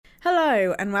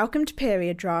Hello and welcome to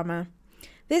Period Drama.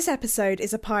 This episode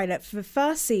is a pilot for the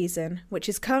first season, which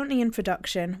is currently in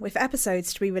production, with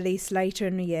episodes to be released later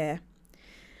in the year.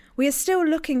 We are still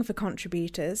looking for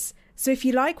contributors, so if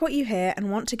you like what you hear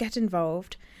and want to get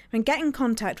involved, then get in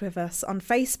contact with us on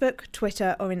Facebook,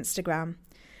 Twitter or Instagram.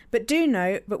 But do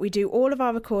note that we do all of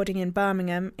our recording in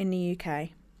Birmingham in the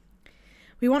UK.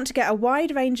 We want to get a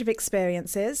wide range of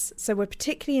experiences, so we're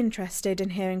particularly interested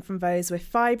in hearing from those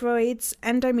with fibroids,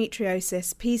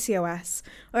 endometriosis, PCOS,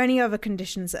 or any other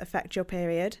conditions that affect your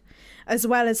period, as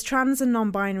well as trans and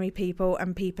non-binary people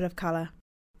and people of colour.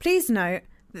 Please note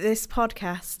that this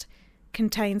podcast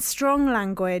contains strong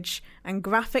language and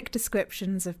graphic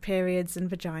descriptions of periods and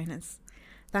vaginas.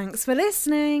 Thanks for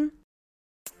listening.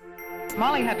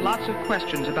 Molly had lots of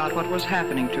questions about what was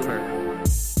happening to her.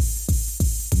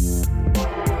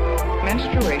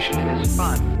 Menstruation is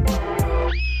fun.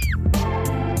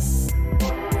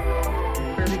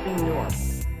 Everything normal.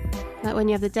 Like when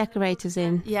you have the decorators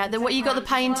in. Yeah, what you got the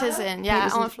painters in. Yeah,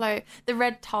 on a float. The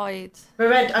red tide. The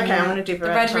red. Okay, I'm gonna do the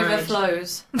red. The red river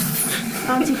flows.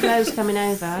 Auntie Flo's coming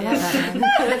over. I like that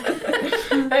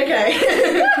one. Okay.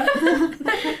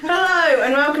 Hello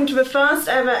and welcome to the first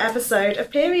ever episode of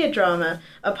Period Drama,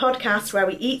 a podcast where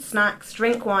we eat snacks,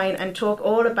 drink wine, and talk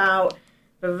all about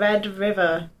the Red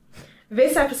River.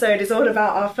 This episode is all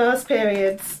about our first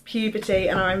periods, puberty,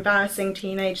 and our embarrassing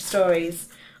teenage stories.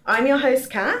 I'm your host,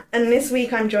 Kat, and this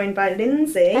week I'm joined by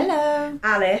Lindsay. Hello.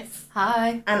 Alice.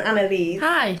 Hi. And Annalise.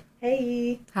 Hi.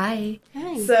 Hey. Hi.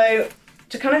 Hey. So,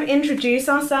 to kind of introduce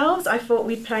ourselves, I thought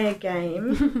we'd play a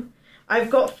game. I've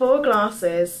got 4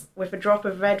 glasses with a drop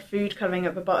of red food colouring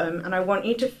at the bottom, and I want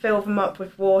you to fill them up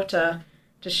with water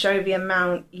to show the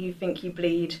amount you think you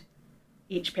bleed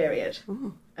each period.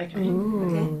 Ooh. Okay.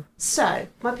 Okay. So,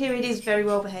 my period is very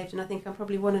well behaved, and I think I'm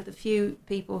probably one of the few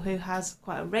people who has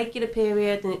quite a regular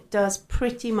period, and it does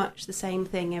pretty much the same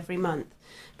thing every month.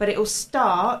 But it will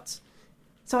start...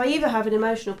 So I either have an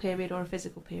emotional period or a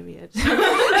physical period.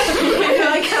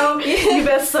 Like how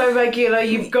you're so regular,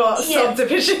 you've got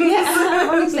subdivisions. Yeah,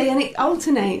 honestly, and it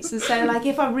alternates. And so, like,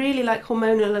 if I'm really, like,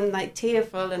 hormonal and, like,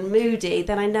 tearful and moody,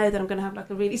 then I know that I'm going to have, like,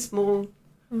 a really small...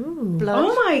 blood.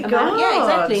 Oh my amount. god! Yeah,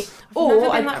 exactly. Or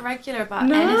never been that regular about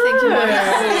anything you want.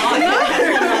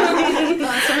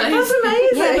 That's amazing. That's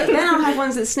amazing. Yeah, but then I'll have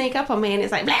ones that sneak up on me, and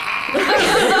it's like. Blah.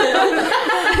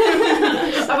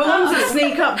 Are the ones that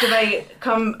sneak up, do they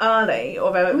come early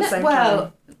or they're at the same time?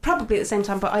 Well, probably at the same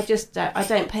time, but I just I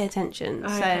don't pay attention.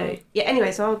 Okay. So yeah.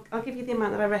 Anyway, so I'll give you the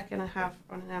amount that I reckon I have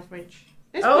on an average.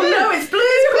 It's blue. No, it's blue.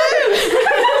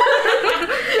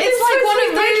 It's like one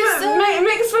of those.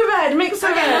 Mix with red. Mix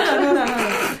with red.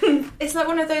 No. It's like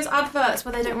one of those adverts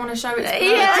where they don't want to show it's blue.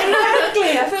 Yeah,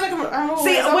 exactly. I feel like I'm always.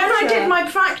 See, when I did my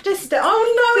practice oh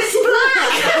no, it's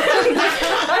black.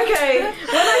 Okay,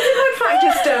 when I did my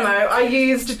practice demo, I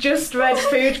used just red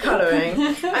food colouring,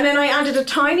 and then I added a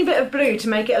tiny bit of blue to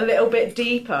make it a little bit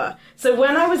deeper. So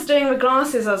when I was doing the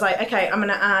glasses, I was like, okay, I'm going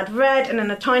to add red and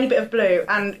then a tiny bit of blue,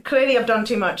 and clearly I've done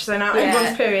too much, so now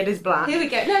everyone's period is black. Here we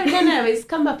go. No, it's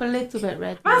come up a little bit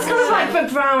red. That's kind of like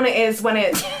the brown it is when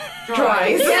it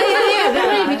dries. Yeah. The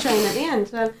baby train at the end.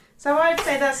 So I'd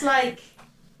say that's like,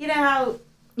 you know how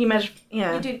you measure,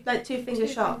 yeah. you do like 2-finger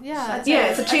shot. Yeah. Yeah,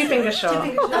 it's a 2-finger shot.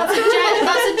 That's a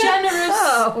generous.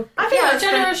 I think that's a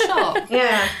generous shot.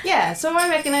 Yeah. Yeah. So I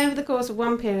reckon over the course of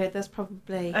one period, that's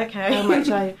probably how much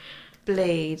I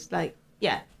bleed. Like,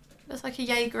 yeah. It's like a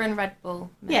Jaeger and Red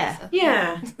Bull mix.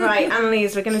 Yeah. Right,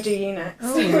 Annalise, we're going to do you next.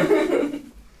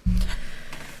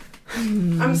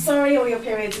 I'm sorry all your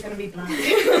periods are going to be black.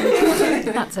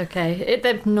 That's okay.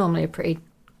 They're normally a pretty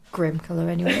grim colour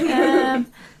anyway.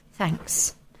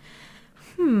 Thanks.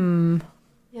 You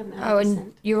haven't had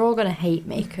And you're all going to hate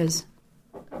me because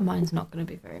mine's not going to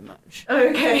be very much.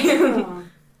 Okay.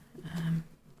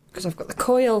 Because I've got the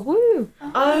coil. Woo!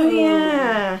 Oh,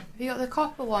 yeah. Have you got the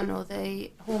copper one or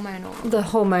the hormonal one? The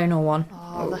hormonal one.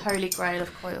 Oh, the holy grail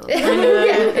of coils. Yeah,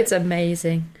 it's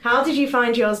amazing. How did you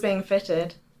find yours being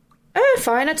fitted? Oh,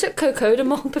 fine. I took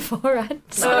cocodamol beforehand.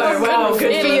 Oh, wow,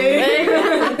 good for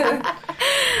you.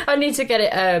 I need to get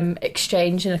it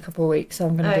exchanged in a couple of weeks, so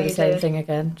I'm going to do the same thing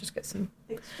again. Just get some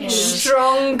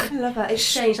strong. I love that.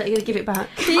 Exchange, like you're going to give it back.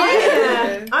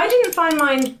 Yeah. I didn't find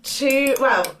mine too...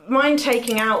 Well, mine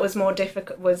taking out was more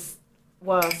difficult, was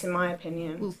worse, in my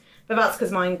opinion. Ooh. But that's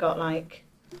because mine got, like...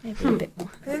 Maybe a bit more.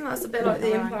 I think that's a bit like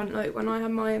the implant. Like, when I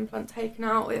had my implant taken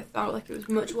out, it felt like it was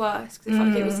much worse, because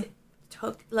like it was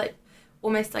like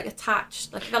almost like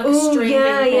attached, like it felt like a string.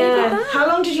 Yeah. How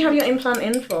long did you have your implant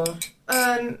in for?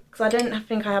 Because I didn't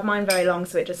think I had mine very long,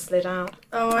 so it just slid out.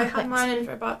 Oh, I had mine in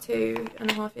for about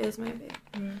 2.5 years, maybe.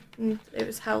 And it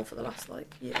was hell for the last,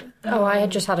 year. Oh, I had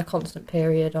just had a constant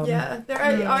period on. Yeah,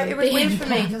 it was weird for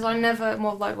me, because I never, I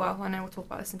know we'll talk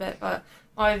about this in a bit, but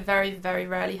I very, very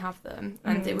rarely have them.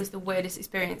 And it was the weirdest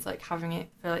experience, having it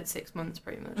for, 6 months,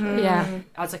 pretty much. Yeah.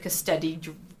 As, a steady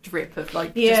drip of, just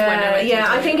when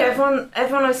I think everyone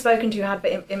I've spoken to who had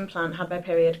the implant had their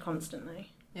period constantly.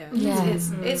 Yeah.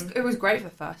 It was great for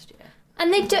the first year.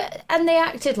 And they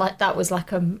acted like that was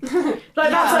that's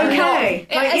okay.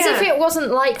 As if it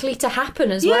wasn't likely to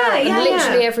happen as well. And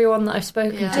literally everyone that I've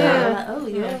spoken to. Yeah. Oh,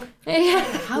 yeah. Yeah.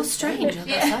 How strange.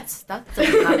 That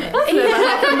doesn't happen.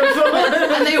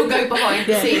 And they all go behind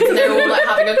the scenes and they're all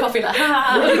having a coffee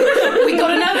we got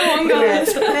another one,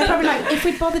 guys. They're probably if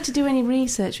we'd bothered to do any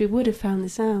research, we would have found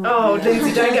this out. Oh,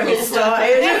 Lindsay, don't get me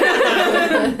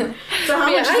started. So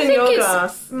how much is in your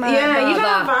glass? You don't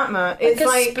have that much. It's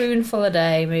a spoonful a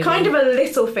day, maybe. Kind of a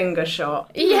little finger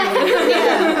shot.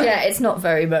 Yeah, it's not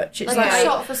very much. It's a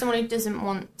shot for someone who doesn't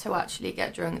want to actually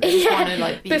get drunk. They just want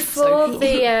to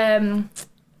be social.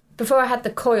 Before I had the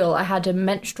coil, I had a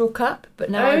menstrual cup, but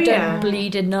now I don't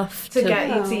bleed enough to get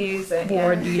you to use it.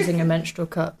 Warrant using a menstrual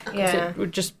cup. Yeah, it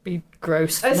would just be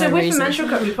gross. So with the menstrual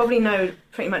cup, you probably know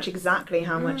pretty much exactly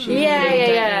how much you.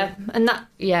 Yeah, and that.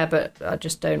 Yeah, but I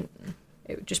just don't.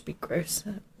 It would just be gross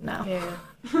now.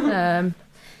 Yeah.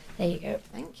 There you go.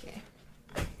 Thank you.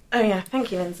 Oh yeah,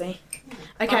 thank you, Lindsay.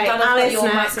 Okay, I've got Alice your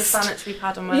next. massive sanitary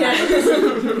pad on my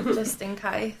legs, just in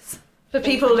case. For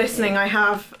people listening, I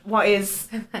have what is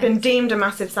been deemed a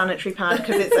massive sanitary pad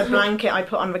because it's a blanket I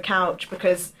put on the couch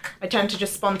because I tend to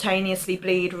just spontaneously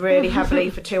bleed really heavily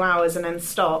for 2 hours and then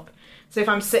stop. So if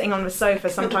I'm sitting on the sofa,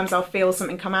 sometimes I'll feel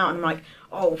something come out and I'm like,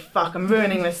 oh fuck, I'm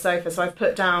ruining this sofa. So I've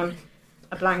put down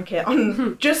a blanket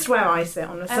on just where I sit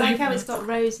on the sofa. I like how it's got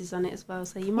roses on it as well,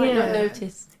 so you might not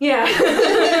notice. Yeah.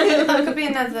 That could be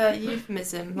another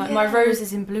euphemism, my rose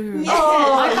is in bloom. Yeah.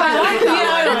 Oh, I quite like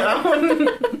that one.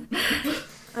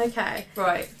 Okay,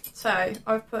 right. So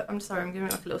I'm sorry, I'm giving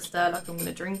it a little stir like I'm going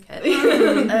to drink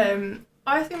it.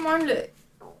 I think mine look...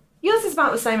 Yours is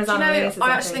about the same as Annalise's, I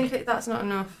actually think that's not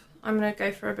enough. I'm going to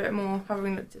go for a bit more,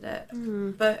 having looked at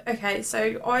it. But, okay,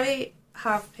 so I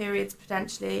have periods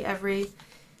potentially every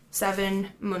 7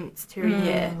 months to a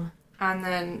year. And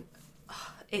then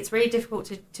it's really difficult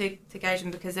to gauge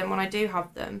them because then when I do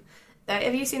have them...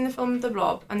 Have you seen the film The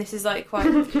Blob? And this is quite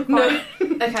No.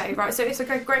 Okay, right. So it's a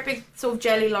great big sort of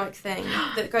jelly-like thing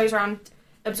that goes around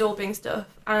absorbing stuff.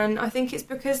 And I think it's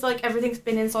because everything's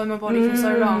been inside my body for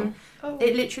so long. Oh.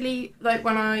 It literally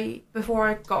before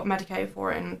I got medicated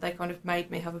for it, and they kind of made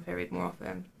me have a period more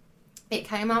often. It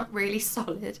came out really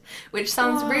solid, which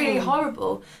sounds really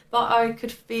horrible, but I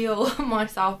could feel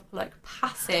myself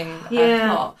passing a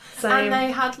lot. Same. And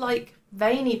they had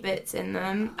veiny bits in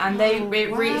them, and it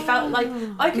really felt like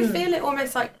I could feel it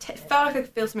almost felt like I could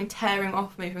feel something tearing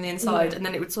off me from the inside, and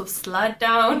then it would sort of slide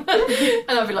down,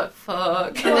 and I'd be like,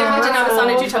 fuck. And then if I didn't have a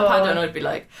sanitary pad on, I'd be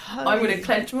like, I'm going to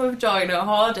clench my vagina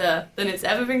harder than it's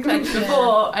ever been clenched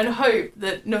before, and hope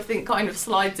that nothing kind of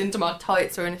slides into my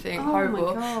tights or anything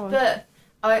horrible. But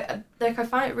I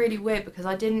found it really weird because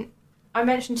I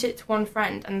mentioned it to one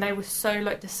friend, and they were so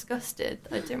disgusted.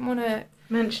 I didn't want to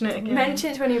mention it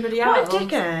to anybody else. What a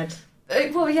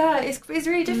dickhead. Well, yeah, it's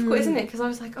really difficult, isn't it? Because I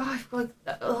was like,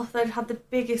 they've had the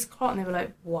biggest clot, and they were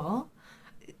like, what?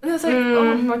 And I was like,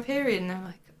 oh, my period, and they were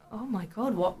like, oh my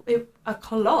god, what? A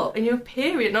clot in your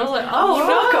period? And I was like,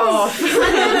 fuck off.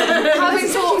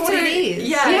 Having talked to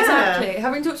exactly.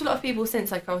 Having talked to a lot of people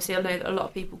since, obviously I know that a lot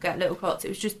of people get little clots. It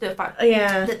was just the fact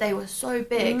that they were so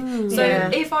big. So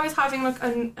if I was having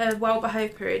a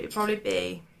well-behaved period, it'd probably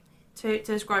be to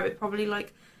describe it, probably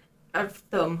a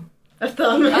thumb. A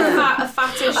thumb. A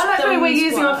fattish I like the way we're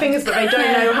using our fingers, but they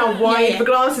don't know how wide the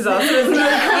glasses are. So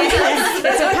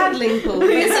it's a paddling pool.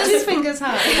 It's just fingers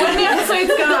high. When the episodes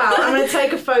go out, I'm going to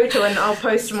take a photo and I'll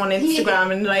post them on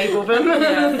Instagram and label them.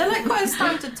 Yeah. They're quite a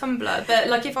standard tumbler,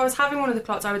 but if I was having one of the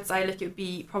clots, I would say it would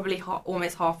be probably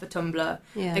almost half a tumbler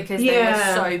because they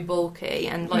were so bulky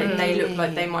and they look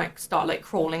like they might start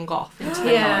crawling off into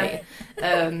the night.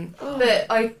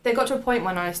 But they got to a point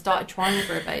when I started trying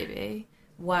for a baby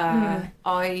where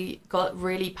I got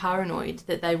really paranoid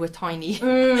that they were tiny.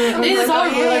 This is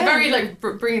horrible, very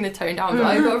bringing the tone down, but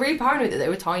I got really paranoid that they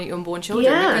were tiny unborn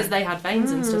children because they had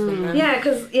veins and stuff in them. Yeah,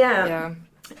 because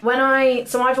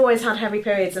I've always had heavy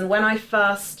periods, and when I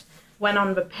first went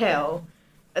on the pill,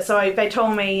 they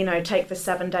told me, take the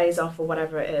 7 days off or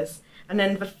whatever it is, and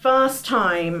then the first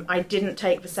time I didn't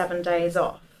take the 7 days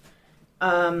off,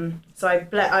 So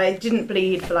I didn't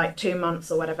bleed for like 2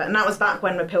 months or whatever, and that was back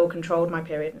when the pill controlled my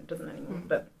period. It doesn't anymore,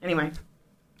 but anyway.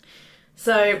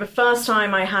 So the first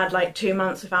time I had like 2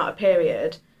 months without a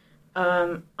period,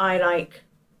 I like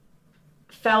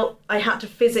felt I had to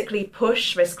physically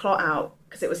push this clot out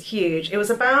because it was huge. It was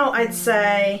about, I'd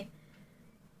say,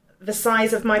 the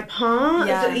size of my palm.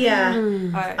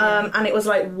 And it was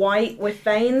like white with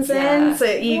veins in, so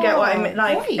you get what I mean,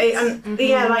 like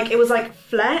like it was like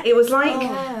flare. It was like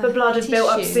the blood had built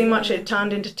up so much it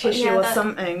turned into tissue or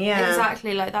something.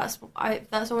 Exactly, like that's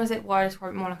almost it why I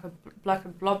describe it more like a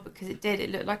blob, because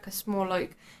it looked like a small,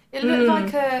 like it looked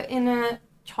like in a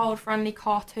child-friendly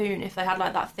cartoon if they had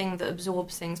like that thing that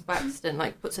absorbs things by accident,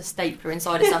 like puts a stapler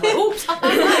inside itself, like oops. It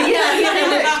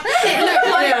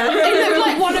looked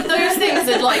like one of those things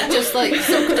that like just like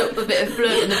sucked up a bit of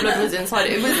blood and the blood was inside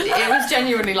it. It was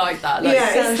genuinely like that. Like,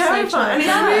 it's terrifying and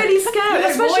it's really scary.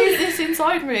 Like, why is this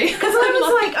inside me? Because I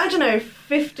was like, I don't know,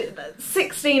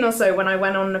 16 or so when I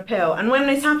went on the pill, and when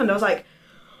this happened I was like,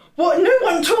 what? No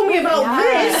one told me about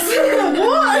this.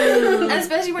 What? And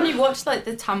especially when you watch like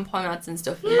the tampon ads and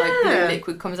stuff, and like the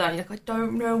liquid comes out, and you're like, I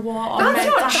don't know what. That's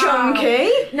not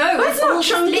chunky. No, that's it's not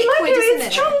chunky. Liquid, my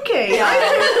period's chunky.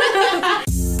 Yeah.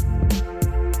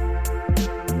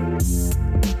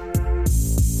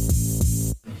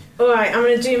 All right, I'm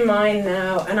going to do mine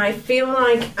now, and I feel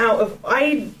like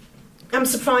I'm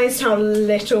surprised how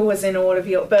little was in all of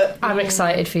your. But I'm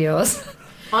excited for yours.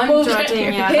 I'm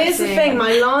dreading. Here's the thing: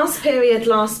 my last period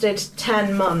lasted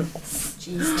 10 months.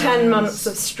 Jesus. 10 months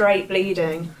of straight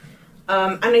bleeding,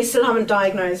 and they still haven't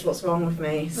diagnosed what's wrong with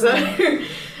me. So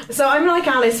I'm like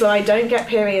Alice, where I don't get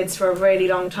periods for a really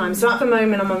long time. So at the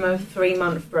moment, I'm on a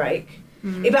 3-month break.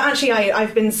 But actually,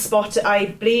 I've been spotted. I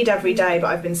bleed every day, but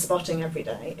I've been spotting every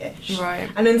day-ish. Right.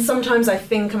 And then sometimes I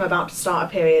think I'm about to start a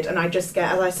period, and I just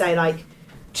get, as I say, like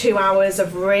 2 hours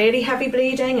of really heavy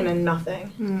bleeding, and then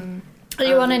nothing. Are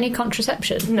you on any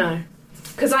contraception? No,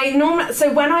 because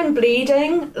so when I'm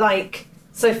bleeding, like,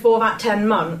 so for that 10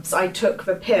 months, I took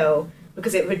the pill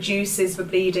because it reduces the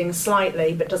bleeding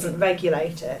slightly, but doesn't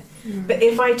regulate it. But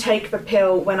if I take the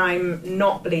pill when I'm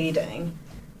not bleeding,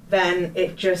 then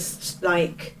it just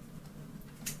like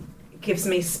gives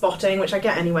me spotting, which I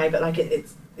get anyway, but like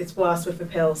it's worse with the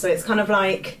pill. So it's kind of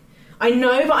like, I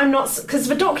know, but I'm not, because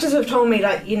the doctors have told me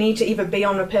like you need to either be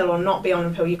on a pill or not be on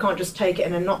a pill. You can't just take it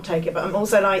and then not take it. But I'm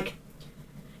also like,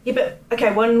 yeah, but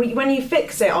okay, when you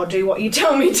fix it, I'll do what you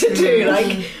tell me to do.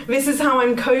 Like, this is how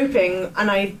I'm coping, and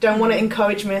I don't want to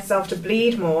encourage myself to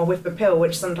bleed more with the pill,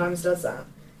 which sometimes does that.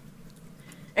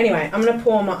 Anyway, I'm gonna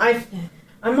pour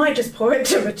I might just pour it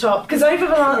to the top, because over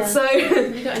the last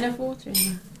Have you got enough water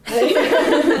in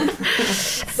there?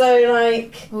 So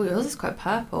like, oh, yours is quite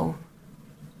purple.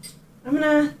 I'm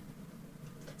gonna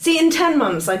see, in 10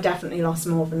 months I definitely lost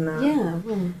more than that.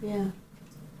 Yeah.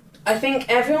 I think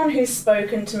everyone who's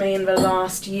spoken to me in the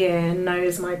last year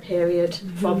knows my period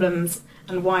problems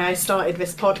and why I started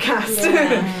this podcast.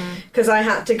 Because I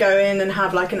had to go in and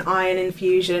have like an iron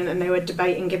infusion, and they were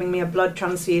debating giving me a blood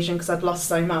transfusion because I'd lost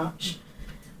so much.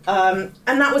 And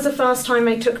that was the first time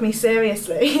they took me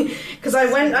seriously. Because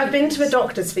I've been to the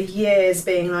doctors for years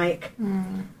being like,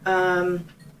 my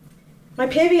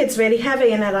period's really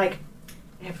heavy, and they're like,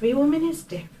 every woman is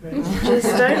different, just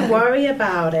don't worry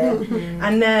about it.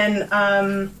 And then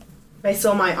they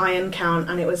saw my iron count,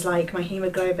 and it was like my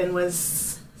hemoglobin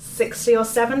was 60 or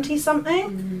 70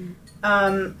 something.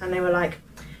 And they were like,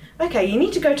 okay, you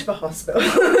need to go to the hospital.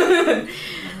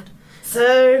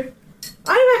 So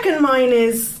I reckon mine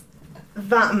is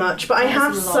that much, but I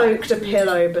have soaked a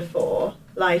pillow before.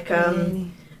 Like,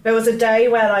 there was a day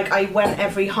where like I went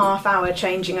every half hour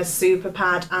changing a super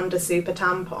pad and a super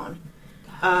tampon.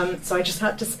 So I just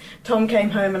had to. Tom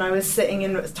came home and I was sitting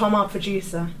in. Tom, our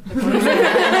producer.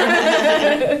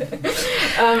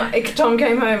 Tom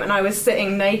came home and I was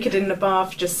sitting naked in the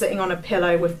bath, just sitting on a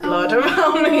pillow with blood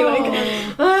around me, like,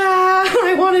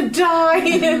 I want to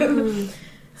die.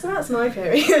 So that's my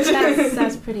period.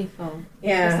 That's pretty full.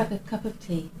 Yeah. It's like a cup of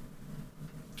tea.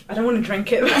 I don't want to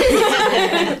drink it.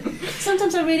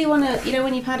 Sometimes I really want to,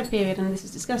 when you've had a period, and this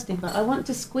is disgusting, but I want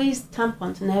to squeeze the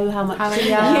tampon to know how much. They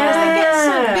get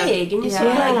so big, and you're sort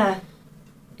of like.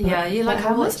 Yeah, you're like,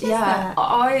 how much is that?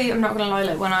 I am not going to lie,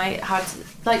 like, when I had,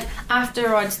 like,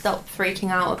 after I'd stopped freaking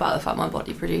out about the fact my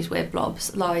body produced weird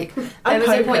blobs, like, there was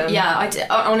a point,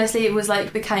 honestly, it was,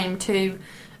 like, became too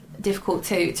difficult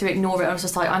to ignore it. I was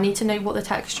just like, I need to know what the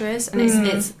texture is, and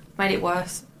it's made it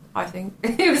worse. I think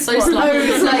it was so slow.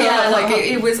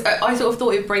 It was. I sort of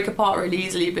thought it'd break apart really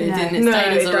easily, but it didn't. It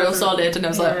stayed as a real solid, and I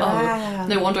was like, oh,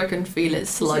 no wonder I can feel it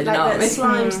sliding out. Like that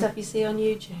slime stuff you see on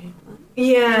YouTube.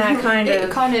 Yeah, kind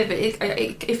of.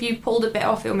 If you pulled a bit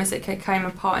off, it almost came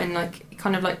apart and like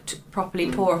kind of like properly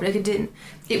tore off. Like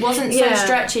it wasn't so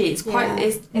stretchy. It's quite,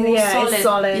 it's more solid. It's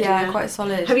solid. Yeah, quite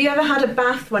solid. Have you ever had a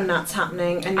bath when that's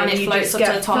happening and it you floats just up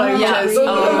get to the top? floaters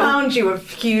all around you of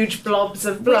huge blobs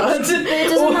of blood? Doesn't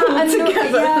that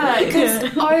yeah,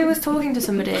 because I was talking to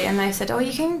somebody and they said, "Oh,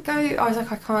 you can go." I was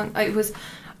like, "I can't." It was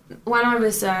when I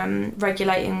was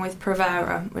regulating with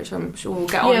Provera, which I'm sure we'll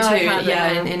get on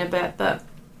to in a bit, but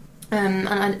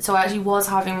so I actually was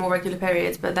having more regular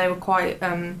periods, but they were quite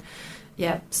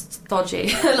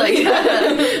stodgy. Like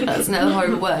that's another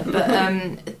horrible word, but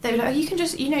they were like, "Oh, you can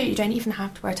just, you don't even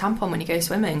have to wear a tampon when you go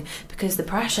swimming because the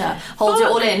pressure holds it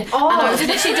all in." And I was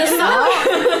literally just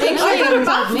thinking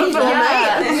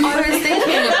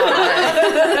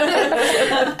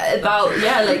about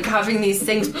like having these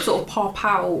things sort of pop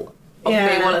out of me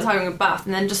while I was having a bath,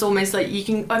 and then just almost like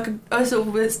I sort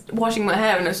of was washing my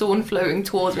hair and I saw one floating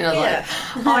towards me and I was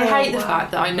like, I hate the fact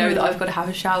that I know that I've got to have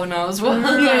a shower now as well.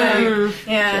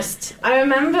 I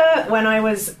remember when I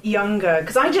was younger,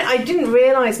 because I didn't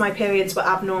realise my periods were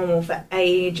abnormal for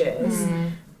ages,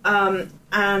 and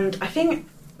I think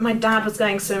my dad was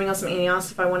going swimming or something and he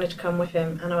asked if I wanted to come with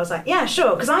him, and I was like, yeah,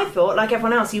 sure, because I thought, like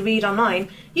everyone else, you read online,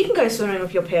 you can go swimming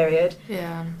with your period.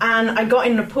 Yeah. And I got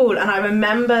in the pool and I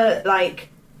remember, like,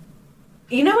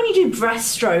 you know when you do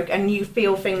breaststroke and you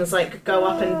feel things like go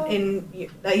up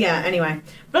anyway,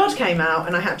 blood came out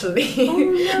and I had to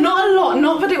leave. Not a lot,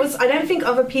 not that it was, I don't think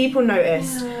other people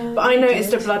noticed, but I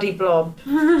noticed a bloody blob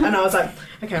and I was like,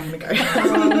 okay, I'm gonna go.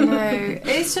 Oh no,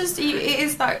 it's just, it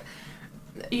is that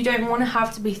you don't want to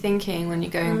have to be thinking when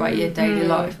you're going about your daily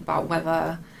life about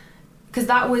whether, because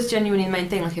that was genuinely the main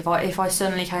thing. Like if I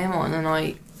suddenly came on and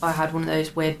I had one of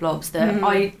those weird blobs that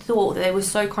I thought that they were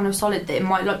so kind of solid that it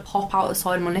might like pop out the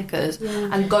side of my knickers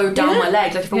and go down my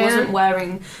leg. Like if I wasn't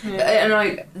wearing and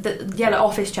like the yellow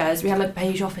office chairs, we had like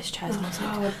beige office chairs, and I was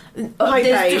like,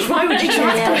 why would you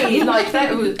try to like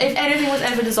that was, if anything was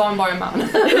ever designed by a man.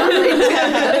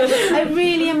 I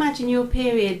really imagine your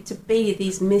period to be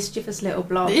these mischievous little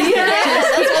blobs.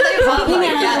 That's what they popping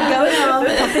out, going on,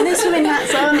 popping their swimming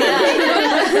hats on.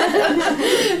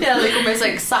 Like almost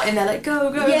like sat in there like go,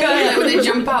 like when they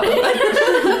jump out.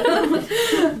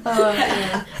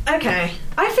 Okay,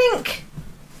 I think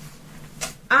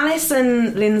Alice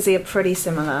and Lindsay are pretty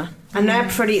similar, and they're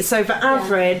pretty. So for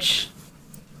average,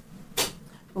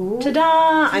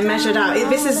 ta-da! I measured out.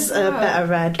 This is a better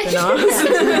red than ours,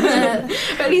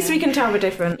 but at least we can tell the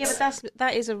difference. Yeah, but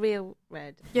that is a real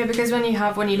red. Yeah, because when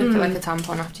you look at like a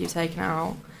tampon after you've taken it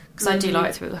out. Because I do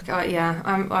like to look at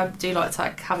I do like to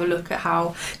like have a look at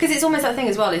how, because it's almost that thing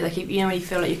as well, like when you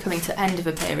feel like you're coming to the end of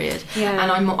a period,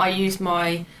 and I use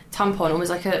my tampon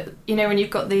almost like when you've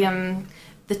got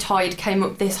the tide came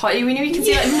up this high, you can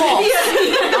see like moss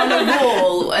on a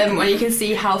wall, when you can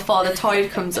see how far the tide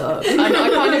comes up, and I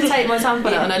kind of take my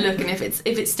tampon out and I look, and if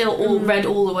it's still all red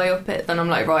all the way up it, then I'm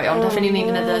like, right, I'll definitely need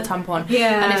another tampon.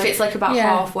 And if it's like about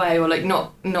halfway or like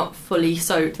not fully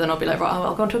soaked, then I'll be like, right,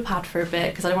 I'll go onto a pad for a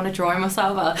bit because I don't want to dry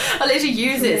myself out. I literally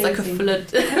use it as like a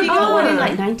flood. You got one in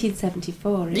like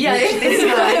 1974. Yeah, this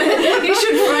guy. You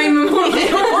should frame them all.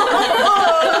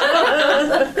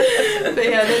 But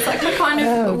yeah, there's like a kind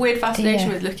of weird fascination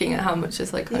with looking at how much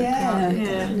is like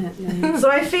definitely.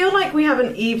 So I feel like we have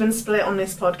an even split on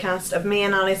this podcast of me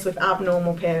and Alice with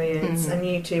abnormal periods and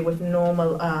you two with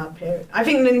normal periods. I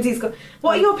think Lindsay's got...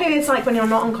 What are your periods like when you're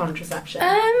not on contraception?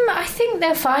 I think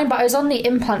they're fine, but I was on the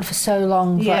implant for so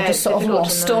long that I just sort of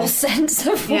lost all sense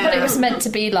of what it was meant to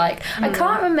be like. I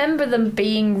can't remember them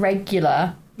being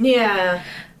regular. Yeah.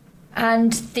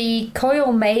 And the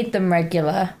coil made them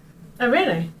regular. Oh,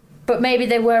 really? But maybe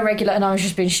they were regular and I was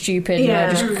just being stupid and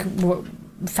I just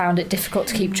found it difficult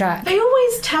to keep track. They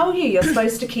always tell you you're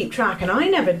supposed to keep track, and I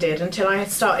never did until I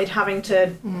started having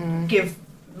to give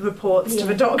reports to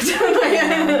the doctor.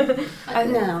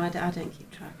 No, I don't keep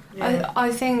track.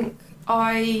 I think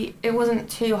it wasn't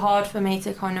too hard for me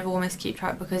to kind of almost keep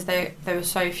track because there were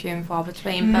so few and far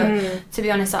between. But to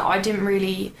be honest, I didn't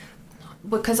really...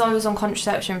 Because I was on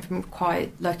contraception from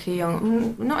quite like a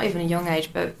young... Not even a young age,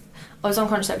 but... I was on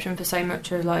contraception for so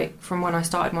much of like from when I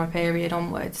started my period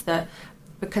onwards that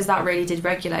because that really did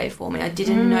regulate for me, I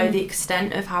didn't know the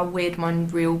extent of how weird my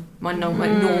normal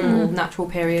natural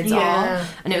periods are,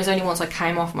 and it was only once I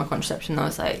came off my contraception that I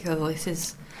was like, oh, this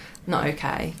is not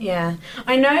okay. Yeah,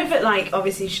 I know that like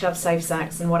obviously you should have safe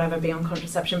sex and whatever be on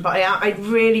contraception, but I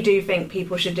really do think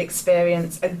people should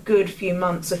experience a good few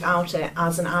months without it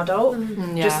as an adult,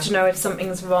 just to know if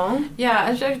something's wrong. Yeah,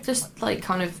 I just like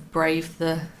kind of brave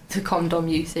the the condom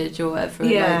usage or whatever,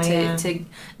 to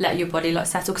let your body like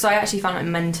settle. Because I actually found like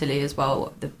mentally as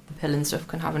well, the pill and stuff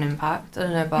can have an impact. I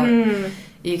don't know about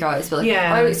you guys, but like,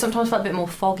 I sometimes felt a bit more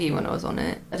foggy when I was on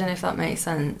it. I don't know if that makes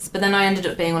sense. But then I ended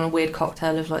up being on a weird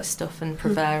cocktail of like stuff and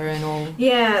Provera and all.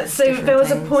 Yeah, so there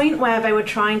was a point where they were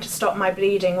trying to stop my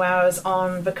bleeding where I was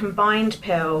on the combined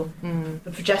pill,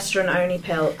 the progesterone only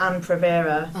pill, and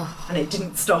Provera, and it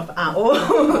didn't stop at all.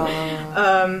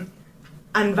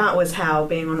 And that was hell,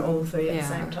 being on all three at the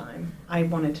same time. I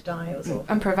wanted to die. It was awful.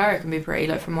 And Provera can be pretty,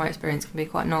 like from my experience, can be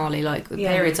quite gnarly. Like the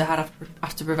periods I had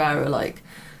after Provera, like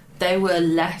they were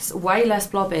way less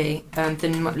blobby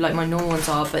than like my normal ones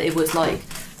are, but it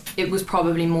was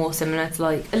probably more similar to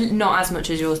like, not as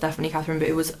much as yours definitely, Catherine, but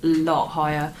it was a lot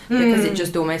higher because it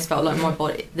just almost felt like my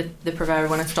body, the Provera,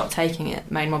 when I stopped taking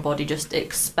it, made my body just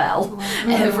expel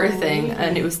everything.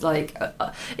 And it was like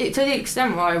to the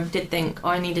extent where I did think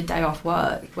I need a day off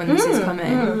work when this is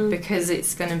coming, because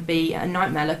it's going to be a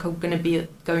nightmare. Like I'm going to be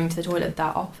going to the toilet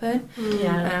that often.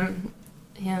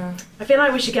 Yeah. I feel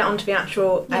like we should get onto the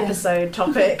actual episode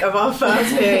topic of our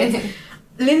first period.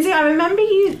 Lindsay, I remember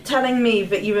you telling me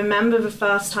that you remember the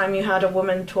first time you heard a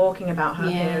woman talking about her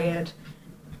period.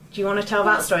 Do you want to tell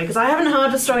that story? Because I haven't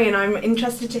heard the story and I'm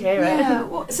interested to hear it. Yeah,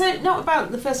 well, so not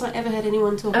about the first time I ever heard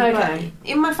anyone talking about it.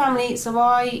 In my family, so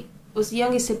I was the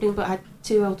youngest sibling but I had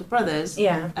 2 older brothers.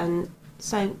 Yeah. And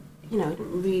so, you know, I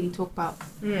didn't really talk about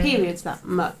periods that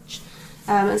much.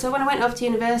 And so when I went off to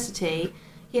university,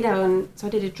 you know, and so I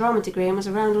did a drama degree and was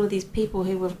around all of these people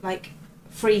who were like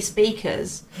free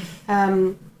speakers,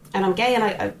 and I'm gay,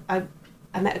 and I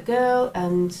met a girl,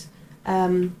 and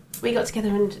we got together,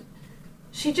 and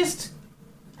she just,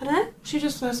 I don't know, she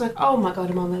just was like, oh my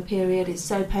god, I'm on my period, it's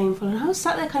so painful, and I was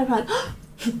sat there kind of like, oh,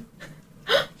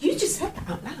 you just said that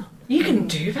out loud. You can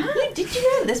do that? Did you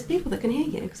know that there's people that can hear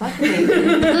you? Because I can hear you.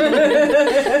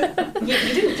 You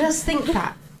didn't just think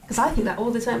that, because I think that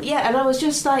all the time. Yeah, and I was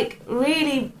just like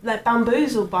really like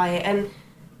bamboozled by it, and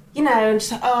you know, and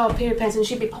just like, oh, period pains, and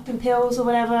she'd be popping pills or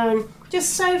whatever, and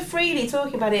just so freely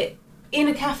talking about it in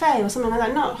a cafe or something like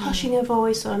that, not hushing her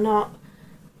voice or not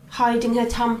hiding her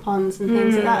tampons and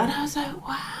things like that. And I was like,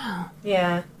 wow.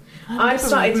 Yeah. I've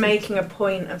started making a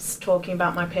point of talking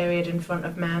about my period in front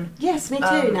of men. Yes, me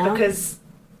too now.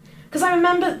 Because I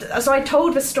remember, so I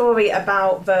told the story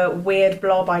about the weird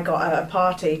blob I got at a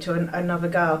party to another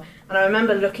girl, and I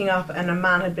remember looking up and a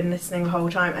man had been listening the whole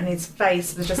time and his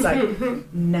face was just like,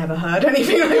 never heard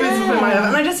anything like this in my life.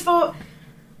 And I just thought,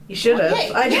 you should have.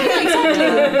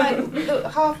 Exactly. Like,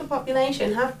 half the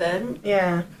population have them.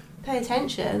 Yeah. Pay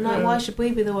attention. Like, why should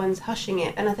we be the ones hushing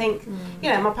it? And I think, you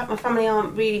know, my family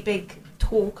aren't really big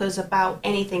talkers about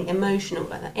anything emotional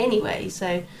like that anyway,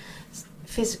 so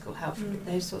physical health,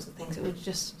 those sorts of things, it would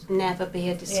just never be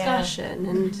a discussion.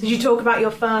 And did you talk about your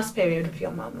first period with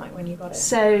your mum, like when you got it?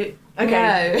 So no.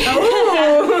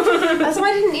 So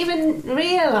I didn't even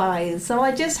realise. So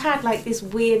I just had like this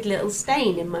weird little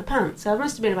stain in my pants. So I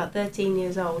must have been about 13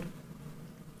 years old,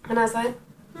 and I was like,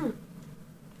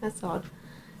 that's odd.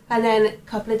 And then a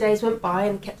couple of days went by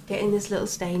and kept getting this little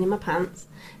stain in my pants.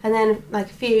 And then like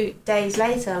a few days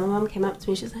later, my mum came up to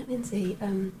me, she was like, Lindsay,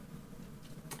 I've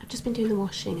just been doing the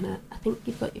washing and I think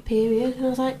you've got your period. And I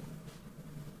was like,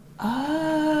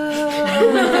 oh.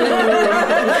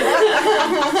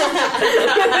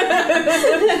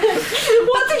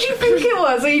 What did you think it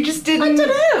was? Or you just didn't? I don't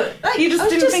know. Like, you just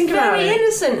didn't think about it? I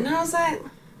was just very innocent. And I was like,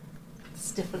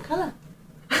 it's a different colour.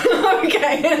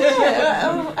 Okay.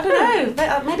 Yeah, I don't know.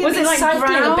 But maybe was it like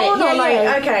brown a bit? or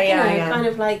like okay, yeah, kind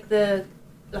of like the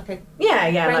a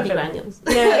yeah, baby granules.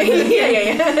 Yeah.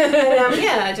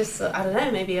 Yeah. I just I don't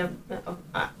know. Maybe I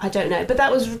don't know. But that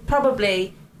was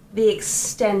probably the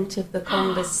extent of the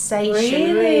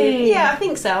conversation. Really? Yeah, I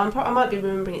think so. I might be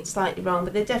remembering it slightly wrong,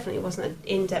 but there definitely wasn't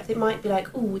in depth. It might be like,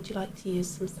 oh, would you like to use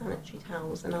some sanitary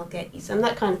towels, and I'll get you some,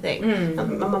 that kind of thing. My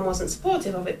mum wasn't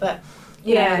supportive of it, but.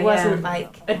 Yeah, it wasn't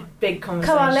like a big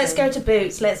conversation. Come on, let's go to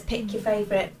Boots. Let's pick your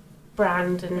favourite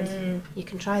brand, and you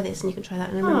can try this and you can try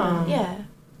that. And I remember, I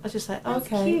was just like, that's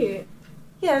okay, cute.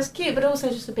 Yeah, it was cute, but also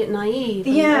just a bit naive.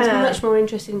 And yeah, I was much more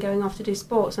interested in going off to do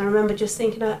sports. And I remember just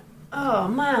thinking, oh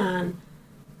man,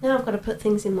 now I've got to put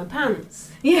things in my pants.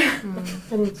 Yeah,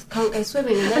 and can't go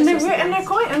swimming. And they're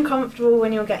quite uncomfortable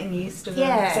when you're getting used to them.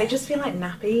 Yeah, they just feel like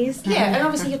nappies. Yeah, and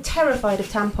obviously you're terrified of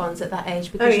tampons at that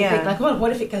age because you think like, well,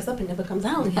 what if it goes up and never comes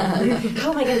out? How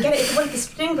am I going to get it? What if the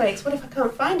string breaks? What if I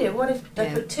can't find it? What if I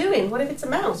put 2 in? What if it's a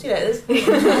mouse? You know,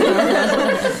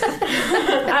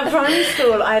 at primary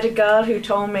school, I had a girl who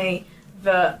told me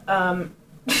that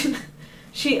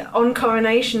on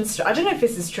Coronation Street, I don't know if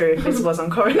this is true, if this was on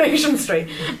Coronation Street,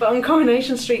 but on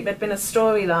Coronation Street there'd been a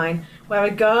storyline where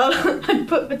a girl had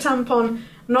put the tampon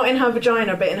not in her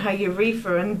vagina but in her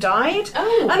urethra and died.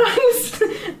 Oh. And I was,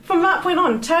 from that point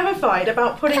on, terrified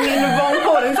about putting it in the wrong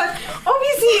hole. It's like,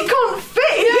 obviously it can't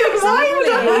fit in your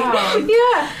vagina. Wow.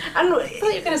 Yeah. And I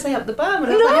thought you were going to say up the bum.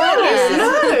 And I no, was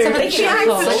like, no. She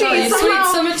actually You sweet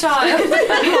summer child.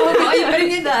 Why are you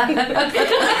putting it there?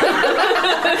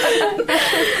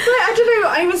 I don't know,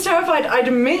 I was terrified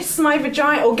I'd miss my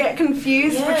vagina or get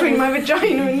confused between my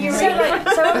vagina and urethra.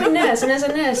 So I'm a nurse, and as a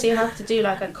nurse you have to do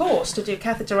like a course to do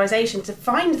catheterisation to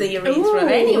find the urethra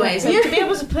anyway, so to be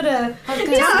able to put a tampon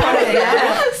in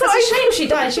there. So it's a shame she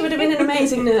died, she would have been an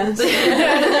amazing nurse.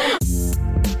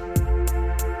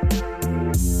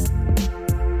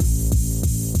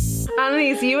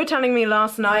 Annalise, you were telling me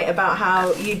last night about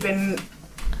how you'd been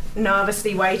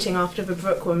nervously waiting after the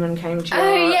Brooke woman came to your...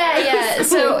 Oh, yeah.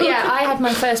 So, yeah, I had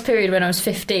my first period when I was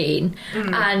 15,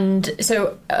 and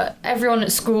so everyone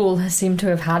at school seemed to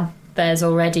have had theirs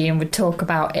already and would talk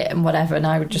about it and whatever, and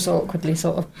I would just awkwardly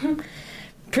sort of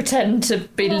pretend to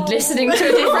be listening to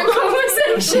a different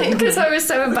conversation because I was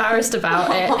so embarrassed about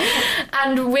it.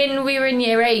 And when we were in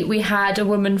year 8, we had a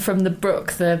woman from the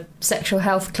Brooke, the sexual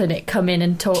health clinic, come in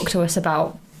and talk to us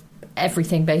about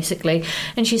everything basically,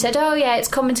 and she said, oh yeah, it's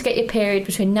common to get your period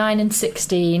between 9 and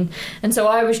 16, and so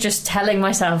I was just telling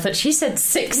myself that she said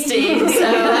 16, so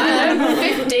I'm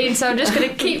 15, so I'm just going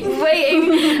to keep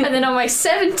waiting, and then on my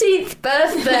 17th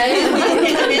birthday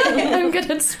I'm going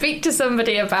to speak to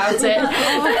somebody about it.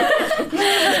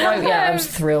 I was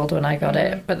thrilled when I got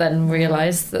it, but then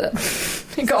realised that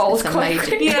it got old quite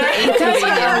quickly.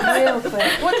 Real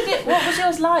quick. What was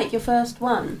yours like, your first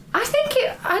one?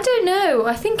 I don't know.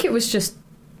 I think it was just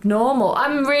normal.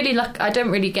 I'm really I don't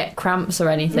really get cramps or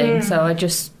anything, so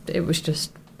it was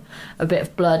just a bit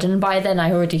of blood, and by then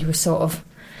I already was sort of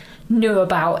knew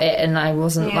about it, and I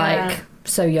wasn't like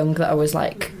so young that I was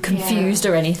like confused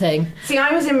or anything. See,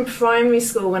 I was in primary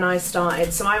school when I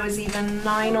started, so I was either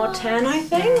 9 or 10, I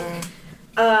think.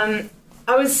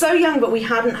 I was so young, but we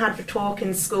hadn't had the talk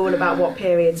in school about what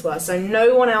periods were, so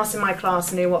no one else in my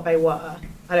class knew what they were,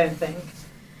 I don't think.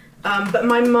 But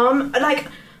my mum,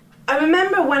 I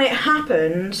remember when it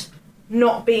happened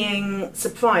not being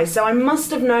surprised, so I must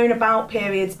have known about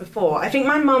periods before. I think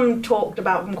my mum talked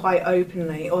about them quite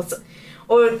openly, or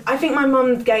I think my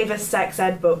mum gave us sex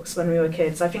ed books when we were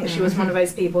kids. I think she was one of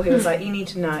those people who was like, you need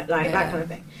to know, that kind of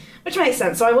thing, which makes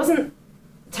sense. So I wasn't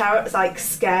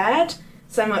scared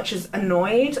so much as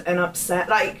annoyed and upset,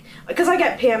 because I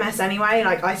get PMS anyway,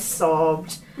 I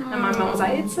sobbed, and my mum was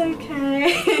like, it's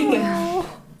okay.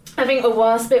 I think the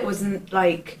worst bit was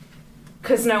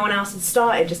because no one else had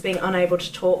started, just being unable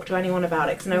to talk to anyone about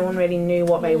it because no one really knew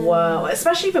what they were,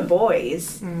 especially for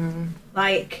boys.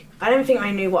 I don't think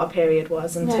I knew what a period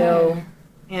was until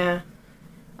I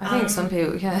think some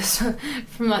people,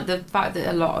 from the fact that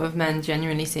a lot of men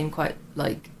genuinely seem quite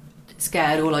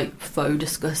scared or faux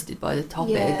disgusted by the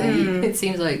topic. It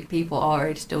seems like people our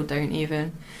age still don't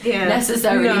even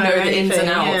necessarily know the ins and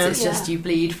outs. It's just you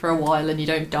bleed for a while and you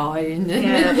don't die, and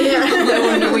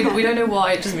we don't know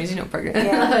why. It just means you're not pregnant.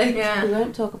 We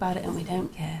won't talk about it and we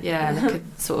don't care. Like a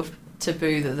sort of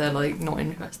taboo that they're not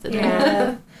interested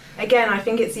in. Again, I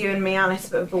think it's you and me, Alice,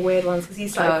 but the weird ones because you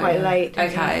started quite late.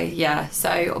 Okay, so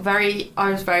I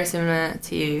was very similar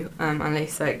to you,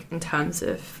 Alice, in terms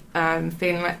of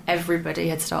feeling like everybody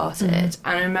had started.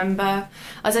 And I remember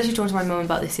I was actually talking to my mum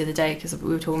about this the other day because we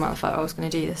were talking about the fact I was going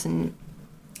to do this, and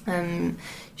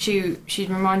she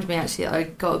reminded me actually that I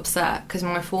got upset because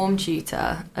my form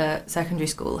tutor at secondary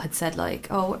school had said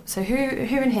so who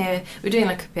in here, we were doing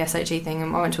a PSHE thing,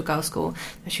 and I went to a girls' school,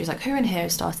 and she was like, who in here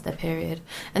has started their period?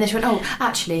 And then she went,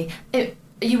 actually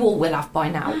you all will have by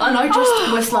now. And I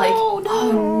just was like,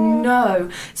 oh no.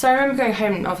 So I remember going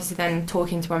home and obviously then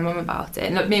talking to my mum about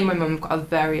it. And me and my mum got a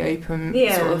very open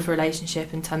sort of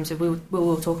relationship in terms of we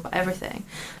will talk about everything.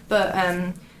 But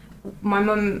my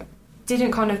mum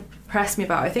didn't kind of press me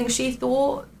about it. I think she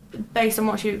thought, based on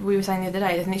what we were saying the other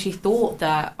day, I think she thought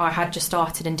that I had just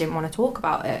started and didn't want to talk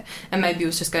about it, and maybe it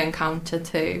was just going counter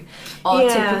to our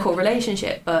typical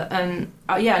relationship. But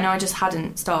I just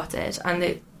hadn't started, and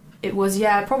it was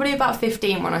probably about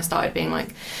 15 when I started being like,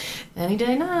 any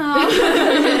day now.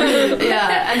 And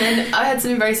then I had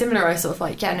something very similar. I was sort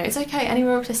of no, it's okay,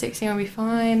 anywhere up to 16 will be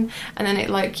fine. And then it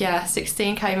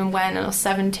 16 came and went, and I was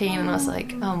 17, and I was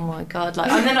like, oh my god,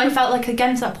 and then I felt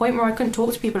again to that point where I couldn't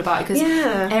talk to people about it because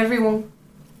everyone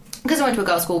because I went to a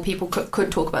girls' school, people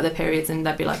could talk about their periods, and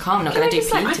they'd be like, oh, I'm not going to do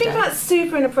PE I think today. that's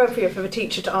super inappropriate for the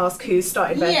teacher to ask who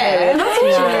started their Yeah.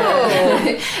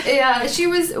 period. Yeah, she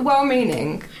was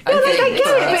well-meaning. I like, I think, get it,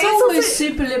 but- but It's it's almost also-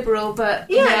 super liberal, but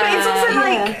Yeah, but it's also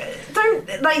yeah.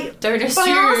 Don't assume.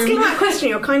 by asking that question,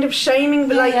 you're kind of shaming.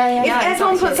 But like, if Yeah,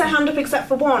 everyone exactly. puts their hand up except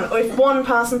for one, or if one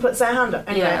person puts their hand up,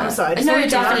 anyway, I'm sorry. I just No, wanted to-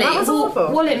 definitely. That was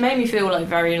awful. Well, it made me feel like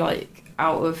very like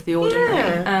out of the ordinary.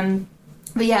 Yeah.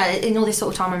 But yeah, in all this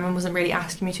sort of time, my mum wasn't really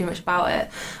asking me too much about it.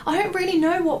 I don't really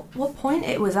know what point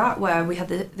it was at where we had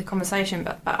the conversation,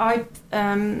 but I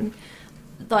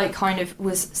like kind of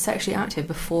was sexually active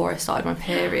before I started my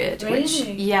period. Which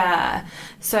Really? yeah.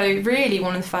 So really,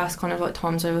 one of the first kind of like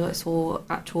times I like saw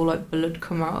actual like blood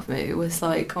come out of me was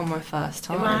like on my first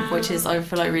time, Wow. which is I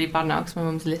feel like really bad now because my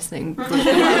mum's listening.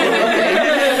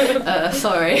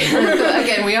 Sorry. But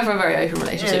again, we have a very open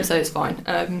relationship, Yeah. so it's fine.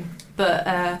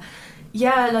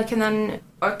 Yeah, like, and then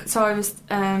so I was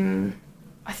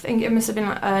I think it must have been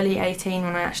like early 18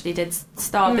 when I actually did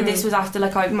start, but this was after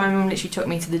like my mum literally took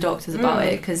me to the doctors about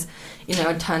it because, you know,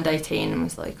 I'd turned 18 and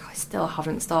was like, I still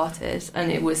haven't started,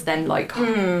 and it was then like,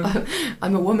 I'm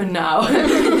a woman now, but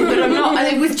I'm not,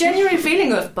 and it was genuine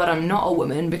feeling of, but I'm not a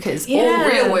woman because all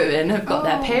real women have got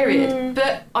their period,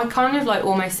 but I kind of like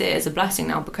almost see it as a blessing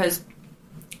now because,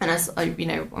 and as I, you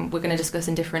know, we're going to discuss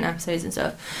in different episodes and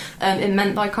stuff, it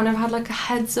meant that I kind of had like a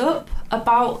heads up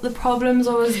about the problems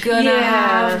I was going to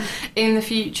have in the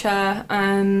future.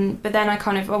 But then I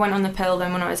went on the pill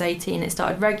then when I was 18, it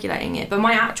started regulating it. But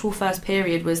my actual first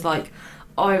period was like,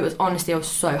 I was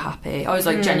so happy. I was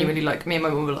like genuinely like, me and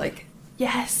my mum were like,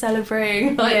 yes,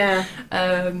 celebrating. Like,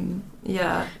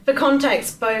 yeah. For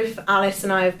context, both Alice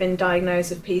and I have been diagnosed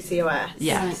with PCOS.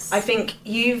 Yes. I think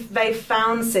they've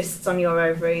found cysts on your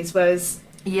ovaries, whereas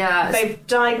Yeah. they've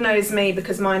diagnosed me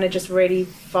because mine are just really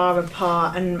far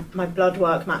apart and my blood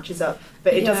work matches up,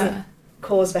 but it doesn't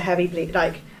cause the heavy bleed.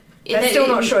 Like, they're still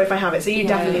not sure if I have it, so you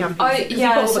definitely have PCOS. You've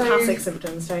got all the classic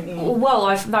symptoms, don't you? Well,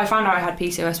 I found out I had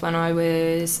PCOS when I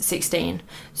was 16,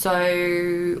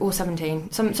 or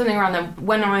 17, something around then.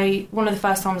 One of the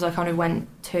first times I kind of went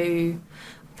to,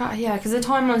 because the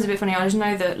timeline's a bit funny. I just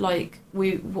know that like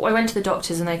I went to the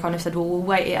doctors and they kind of said, well, we'll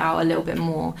wait it out a little bit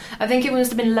more. I think it must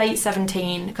have been late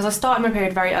 17 because I started my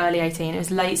period very early 18. It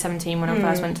was late 17 when I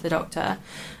first went to the doctor,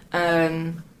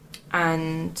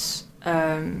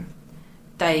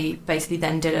 they basically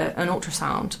then did an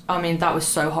ultrasound. I mean, that was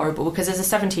so horrible because as a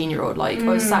 17-year-old, like, I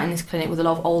was sat in this clinic with a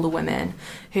lot of older women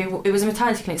it was a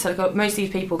maternity clinic, so most of these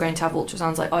people were going to have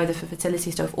ultrasounds like either for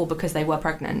fertility stuff or because they were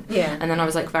pregnant. Yeah. And then I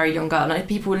was like a very young girl, and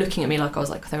people were looking at me like I was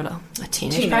like, they were like, a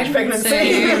teenage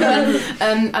pregnancy.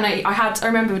 And I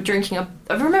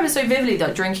remember so vividly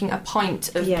that drinking a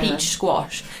pint of peach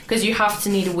squash because you have to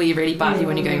need a wee really badly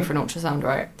when you're going for an ultrasound,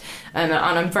 right? And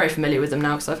I'm very familiar with them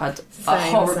now because I've had a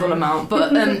horrible amount,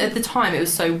 but at the time it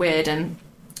was so weird. And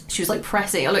she was like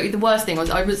pressing. Like, the worst thing was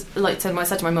I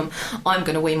said to my mum, I'm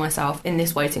going to wee myself in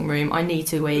this waiting room. I need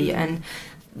to wee. And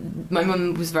my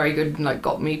mum was very good and like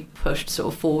got me pushed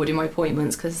sort of forward in my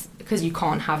appointments because you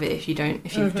can't have it if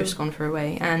you've just gone for a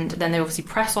wee. And then they obviously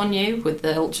press on you with the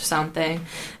ultrasound thing,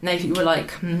 and they were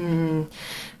like,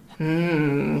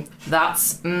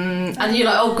 that's and you're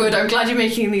like, oh good, I'm glad you're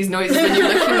making these noises when you're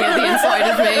looking at the inside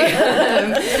of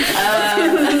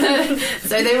me.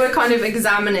 So they were kind of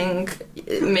examining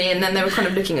me, and then they were kind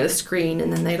of looking at the screen,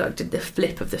 and then they like did the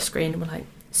flip of the screen and were like,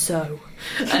 so,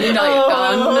 and you're like,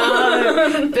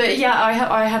 oh no. But yeah,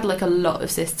 I had like a lot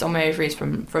of cysts on my ovaries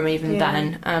from even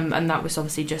then, and that was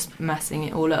obviously just messing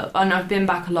it all up. And I've been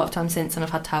back a lot of times since, and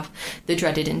I've had to have the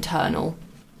dreaded internal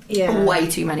way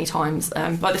too many times.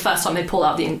 Like the first time they pulled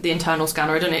out the internal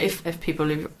scanner, I don't know if people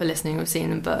who are listening have seen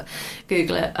them, but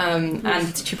Google it,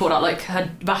 and she pulled out like her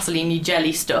Vaseline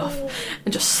jelly stuff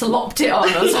and just slopped it on.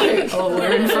 I was like, oh,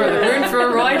 we're in for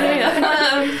a ride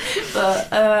here.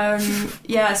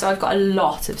 So I've got a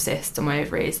lot of cysts on my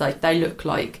ovaries. Like they look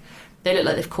like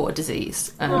they've caught a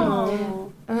disease. I don't know.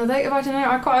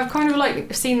 I've kind of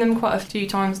like seen them quite a few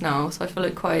times now, so I feel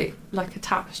like quite like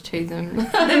attached to them.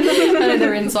 I know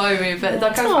they're inside me, but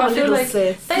like I feel like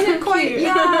cysts. They look quite.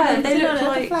 Yeah, they look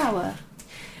like a flower.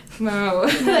 No,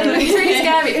 it's really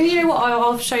scary. And you know what?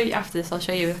 I'll show you after this. I'll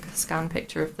show you a scan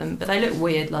picture of them, but they look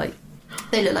weird. Like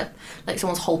they look like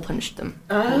someone's hole punched them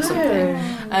or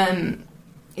something.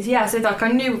 Yeah, so like I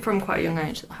knew from quite a young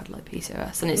age that I had like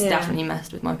PCOS, and it's definitely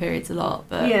messed with my periods a lot.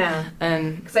 But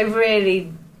because they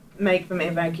really make them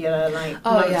irregular. Like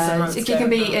months and months it can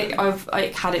be. I've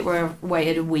had it where I've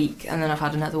waited a week, and then I've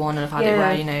had another one, and I've had it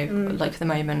where like at the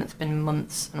moment it's been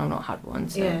months and I've not had one.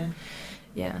 So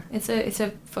Yeah, it's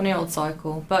a funny old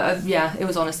cycle, but yeah, it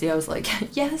was honestly, I was like,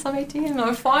 yes, I'm 18 and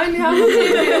I finally have a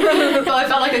period, but I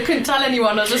felt like I couldn't tell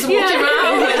anyone. I was just walking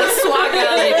around with a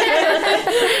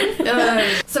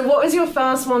swagger. So what was your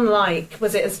first one like?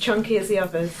 Was it as chunky as the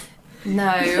others?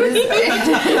 No, it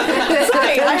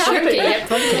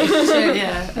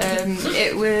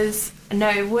was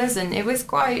it wasn't. It was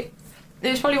quite. It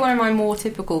was probably one of my more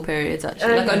typical periods,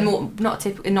 actually. Okay. Like,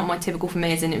 not my typical for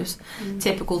me, as in it was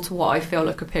typical to what I feel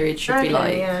like a period should be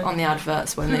like on the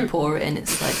adverts when they pour it in.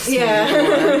 It's like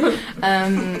smooth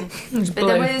water.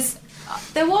 But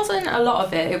there wasn't a lot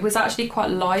of it. It was actually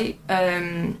quite light,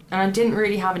 and I didn't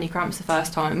really have any cramps the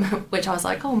first time, which I was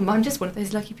like, oh, I'm just one of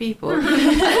those lucky people. And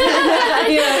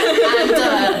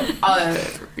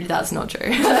that's not true.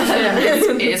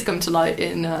 It has come to light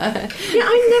in... I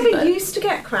never used to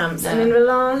get cramps, and in the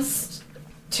last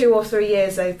 2 or 3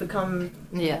 years they've become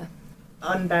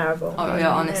unbearable. Oh,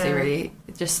 yeah, honestly, really,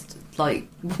 just like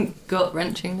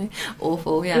gut-wrenchingly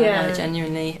awful. Yeah.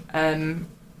 Genuinely.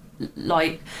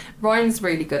 Like, Ryan's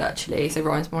really good, actually. So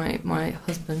Ryan's my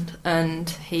husband, and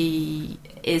he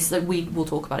is, like, we will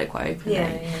talk about it quite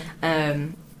openly.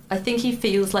 I think he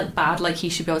feels like bad, like he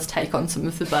should be able to take on some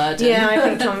of the burden. Yeah,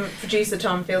 I think producer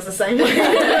Tom feels the same way.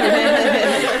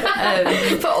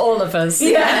 For all of us. So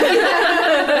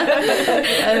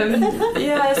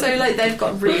like they've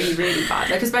got really, really bad.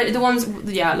 Like, especially the ones,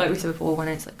 like we said before, when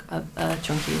it's like a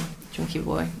chunky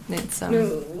boy, it's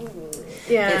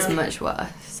it's much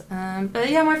worse. But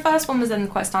yeah, my first one was then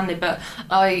quite standard, but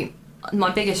my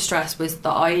biggest stress was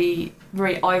that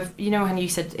I've you know when you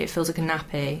said it feels like a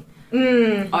nappy,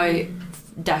 I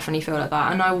definitely feel like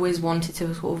that, and I always wanted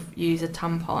to sort of use a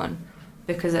tampon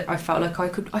because I felt like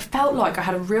I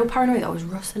had a real paranoia that I was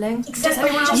rustling. Exactly. Does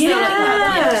everyone else feel like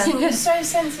that? Yeah. You're so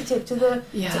sensitive to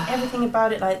everything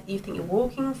about it. Like, you think you're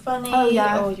walking funny,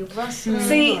 or you're rustling.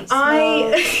 See,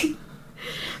 I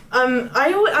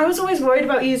was always worried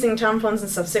about using tampons and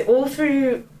stuff. So all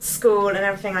through school and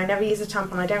everything, I never used a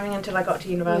tampon. I don't think until I got to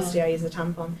university I used a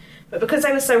tampon. But because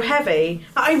they were so heavy,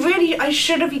 I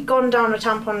should have gone down a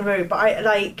tampon route. But I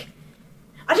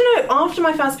don't know, after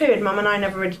my first period, Mum and I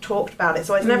never really talked about it.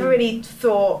 So I never really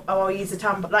thought, I'll use a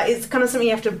tampon. Like, it's kind of something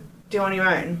you have to do on your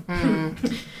own.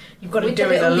 You've got to do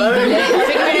it alone.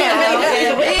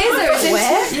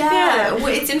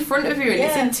 It's in front of you and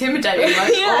it's intimidating.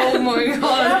 Like, oh my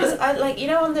god!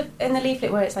 In the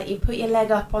leaflet where it's like you put your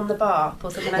leg up on the bar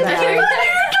or something like that.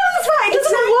 It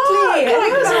doesn't work.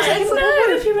 What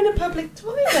if you're in a public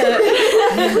toilet?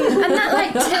 And that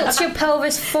like tilts your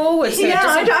pelvis forward. So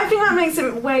I think that makes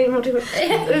it way more difficult.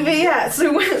 But yeah,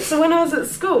 so when I was at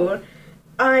school,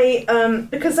 I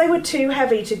because they were too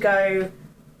heavy to go.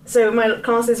 So my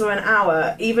classes were an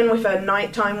hour. Even with a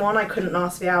nighttime one, I couldn't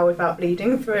last the hour without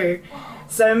bleeding through.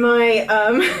 So my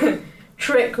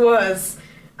trick was,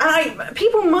 and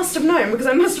people must have known because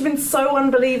I must have been so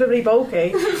unbelievably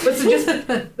bulky, was to just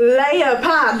layer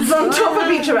pads on top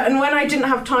of each other. And when I didn't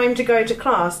have time to go to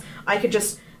class, I could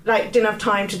just didn't have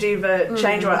time to do the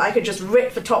change right. I could just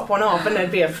rip the top one off and there'd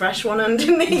be a fresh one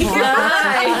underneath.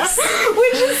 Nice.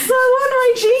 Which is so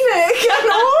unhygienic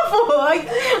and awful. I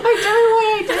don't know why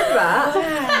I did that.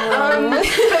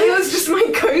 But it was just my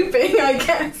coping, I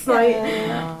guess.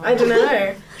 I don't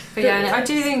know. But yeah, I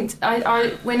do think I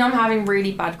when I'm having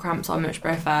really bad cramps, I much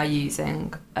prefer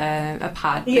using a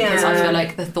pad because I feel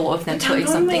like the thought of them putting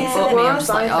something for me, I'm just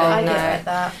like, oh no. Like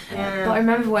that. Yeah. But I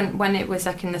remember when it was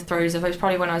like in the throes of, it was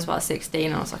probably when I was about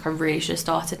 16, I was like, I really should have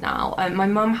started now. My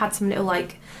mum had some little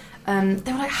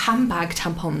they were like handbag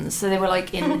tampons, so they were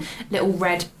like in little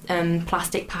red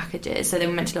plastic packages, so they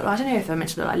were meant to look, I don't know if they were meant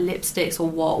to look like lipsticks or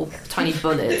what, or tiny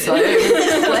bullets,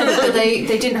 but they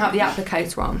didn't have the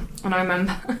applicator on, and I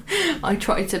remember I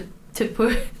tried to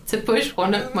push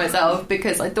one up myself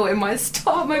because I thought it might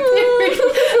start my period.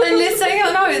 And listening,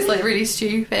 I know it's like really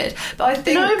stupid, but I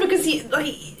think because you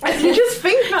just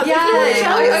think about I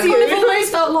kind of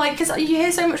almost felt like, because you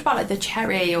hear so much about like the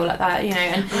cherry or like that, you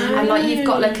know, and like you've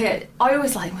got like I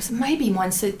always like, well, maybe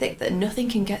mine's so thick that nothing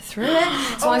can get through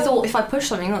it. So I thought if I push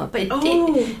something up, but it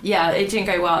didn't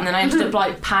go well, and then I ended up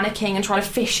like panicking and trying to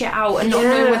fish it out and not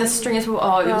knowing where the string is. It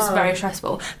was very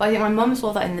stressful. But I think my mum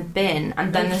saw that in the bin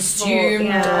and then assumed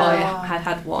I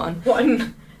had one.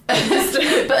 just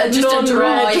a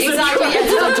dry, just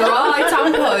a dry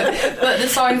tampon. But the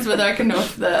signs were like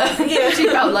enough that she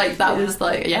felt like that was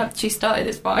like, she started,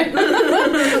 it's fine.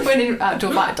 When in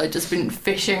actual fact, I'd just been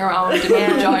fishing around in my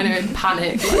vagina in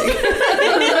panic.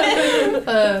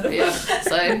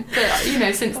 So, but, you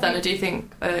know, since then I do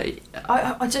think, I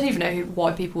don't even know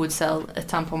why people would sell a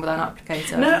tampon without an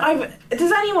applicator. No,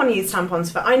 does anyone use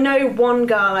tampons for? I know one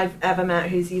girl I've ever met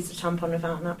who's used a tampon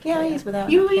without an applicator. Yeah, I use without.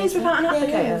 You use without an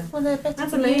applicator. Yeah. Well, they're better.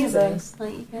 That's for amazing. users.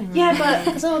 Like, yeah, but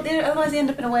because otherwise they end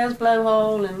up in a whale's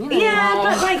blowhole, and you know. Yeah,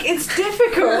 but like it's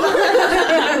difficult.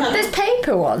 There's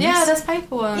paper ones. Yeah, there's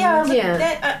paper ones.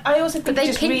 Yeah, I also think they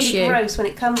it's just pinch really you. gross when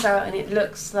it comes out and it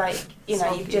looks like, you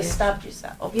know, you've just stabbed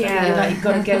yourself. Yeah. Like you've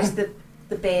got to go to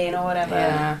the bin or whatever.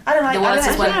 Yeah. I don't like. The worst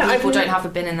is when know, people don't have a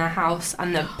bin in their house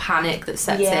and the panic that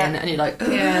sets in, and you're like,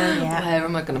 where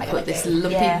am I going to put this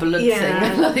lumpy blood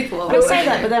thing? Like, well, I say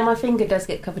that, but then my finger does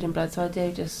get covered in blood, so I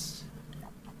do just.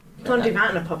 You can't do that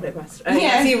in a public restroom.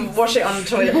 If you wash it on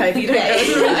toilet paper, you don't go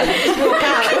just walk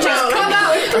out. Just come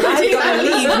out. I've got to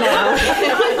leave now.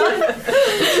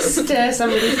 Stir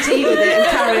somebody's tea with it and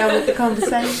carry on with the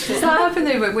conversation. Does that happen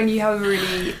though when you have a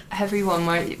really heavy one?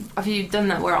 Have you done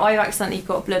that where I've accidentally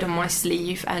got blood on my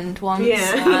sleeve end once?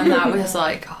 Yeah. And that was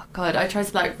like, oh god, I tried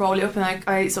to like roll it up and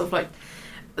I sort of like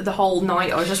the whole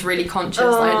night I was just really conscious that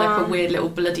I had like a weird little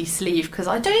bloody sleeve because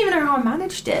I don't even know how I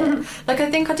managed it. Like I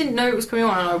think I didn't know it was coming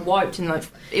on and I wiped and like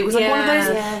it was like one of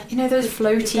those you know those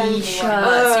floaty shirts.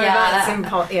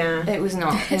 It was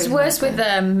not. It's worse with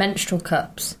menstrual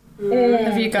cups.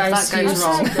 Have you guys that goes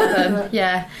wrong?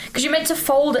 Yeah, because you're meant to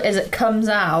fold it as it comes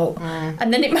out,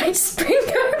 and then it might spring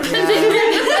open and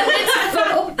it's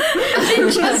full, and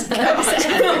it just goes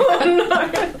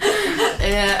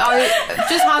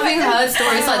just having heard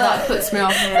stories like that puts me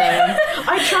off.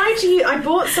 I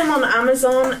bought some on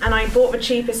Amazon and I bought the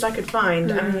cheapest I could find,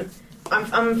 and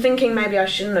I'm thinking maybe I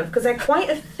shouldn't have because they're quite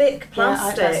a thick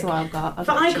plastic. Yeah, that's what I've got.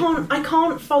 But I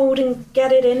can't fold and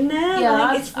get it in there.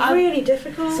 Yeah, it's really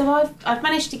difficult. So I've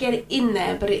managed to get it in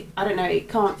there, but I don't know, it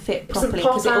can't fit properly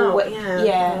because it always,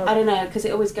 I don't know, because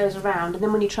it always goes around, and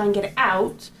then when you try and get it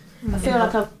out, I feel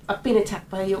like I've been attacked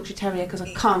by a Yorkshire Terrier because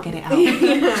I can't get it out.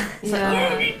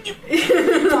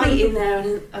 Fight in there,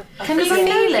 and can you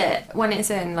feel it when it's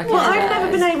in? Like, I've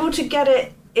never been able to get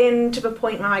it in to the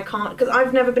point where I can't, because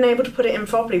I've never been able to put it in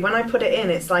properly. When I put it in,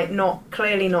 it's like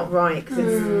clearly not right. Cause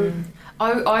it's,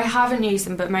 I haven't used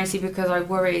them, but mostly because I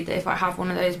worry that if I have one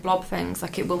of those blob things,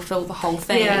 like it will fill the whole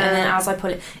thing, and then as I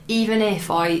put it, even if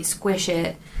I squish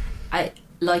it,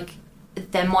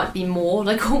 there might be more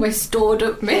like almost stored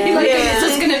up me. It's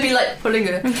just going to be like pulling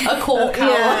a cork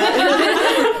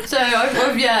out. So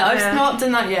I've not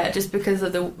done that yet, just because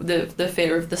of the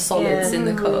fear of the solids in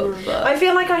the cup. But I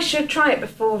feel like I should try it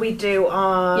before we do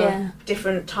our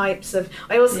different types of.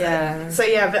 I also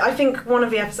but I think one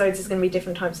of the episodes is going to be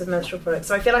different types of menstrual products.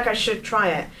 So I feel like I should try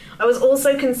it. I was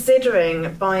also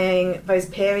considering buying those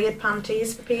period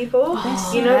panties for people.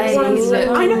 You know, the ones that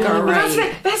I know,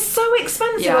 but they're so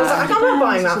expensive. I was like, I'm not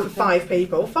buying that for 5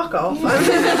 people. Fuck off.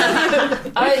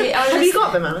 Have you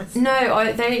got them, Alice?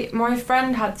 No, my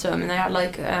friend had some, and they had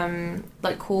like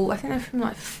cool. I think they're from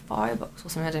like $5 or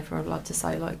something. I don't know if we're allowed to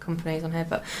say like companies on here,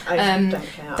 but I don't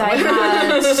care. they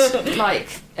had like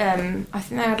I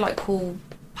think they had like cool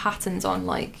patterns on,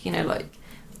 like, you know, like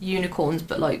unicorns,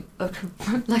 but like a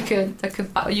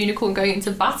unicorn going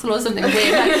into battle or something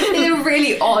weird. Like, they were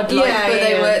really odd, but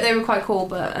they were quite cool.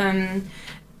 But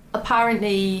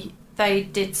apparently they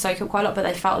did soak up quite a lot, but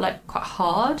they felt like quite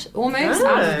hard almost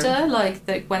after,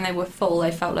 like when they were full, they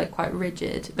felt like quite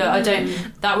rigid. But I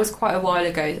don't. That was quite a while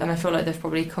ago, and I feel like they've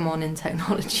probably come on in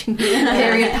technology,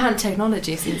 period pant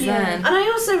technology since then. And I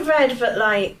also read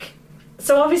that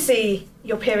so obviously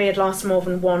your period lasts more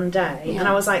than one day, and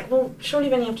I was like, well, surely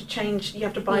then you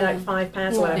have to buy like 5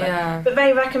 pairs or whatever. Yeah. But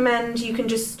they recommend you can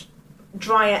just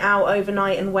dry it out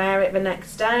overnight and wear it the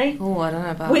next day. Oh, I don't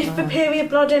know about with the period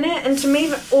blood in it, and to me,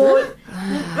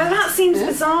 that seems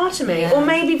bizarre to me. Or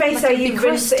maybe they say you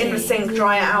rinse it in the sink,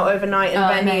 dry it out overnight,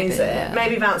 and then use it. Yeah.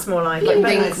 Maybe that's more like it.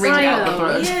 Wring out the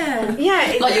blood.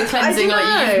 Yeah, like you're cleansing,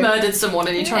 like you've murdered someone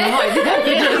and you're trying to hide the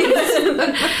evidence.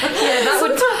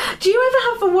 Do you ever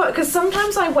have the work? Because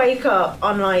sometimes I wake up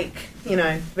on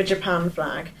the Japan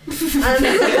flag, and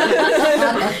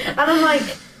I'm like,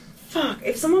 fuck,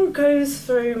 if someone goes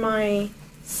through my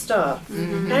stuff,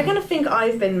 they're going to think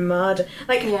I've been murdered.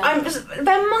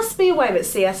 There must be a way that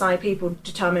CSI people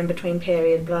determine between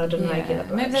period blood and regular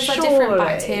blood. Maybe there's like different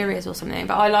bacteria or something.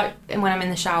 But I like when I'm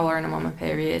in the shower and I'm on my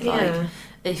period,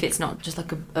 if it's not just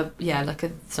like a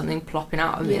something plopping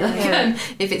out of me. Yeah. Like, Yeah.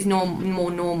 if it's more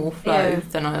normal flow, Yeah.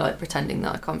 then I like pretending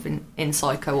that I'm in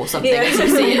Psycho or something. And so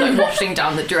see it like washing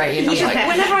down the drain. I'm like,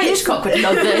 Whenever I Hitchcock would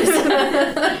love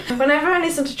this. Whenever I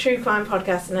listen to true crime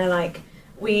podcasts and they're like,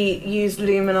 we used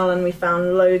luminol and we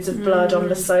found loads of blood on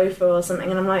the sofa or something,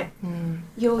 and I'm like,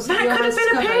 that could have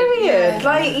been a period. Yeah.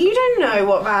 Like, you don't know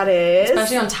what that is.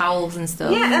 Especially on towels and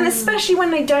stuff. Yeah, and especially when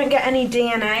they don't get any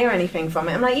DNA or anything from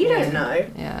it. I'm like, you don't know.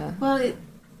 Yeah. Well,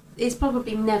 it's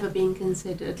probably never been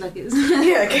considered. Like it's.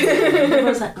 Yeah.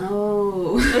 Everyone's like,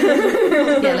 oh.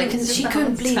 Yeah, like, 'cause she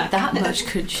couldn't bleed that much,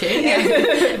 could she?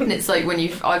 And it's like when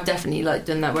I've definitely like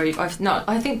done that where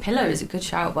I think pillow is a good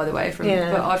shout, by the way, but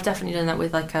I've definitely done that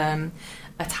with like a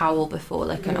towel before,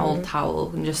 like an old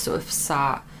towel, and just sort of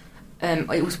sat.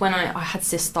 It was when I had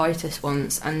cystitis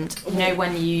once, and you know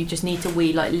when you just need to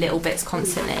wee like little bits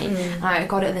constantly. And I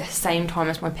got it at the same time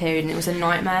as my period, and it was a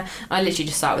nightmare. I literally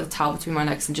just sat with a towel between my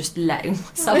legs and just letting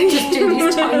myself just do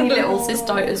these tiny little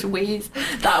cystitis wees.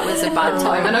 That was a bad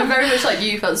time, and I very much like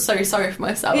you felt so sorry for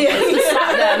myself. I was just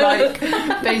sat there like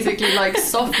basically like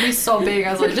softly sobbing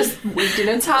as I just weed in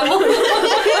a towel. Sometimes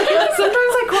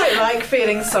I quite like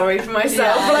feeling sorry for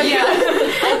myself.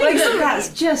 Like that's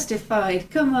justified.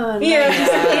 Come on. Yeah.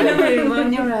 Just in a room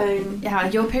on your own. Yeah,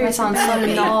 your period sounds so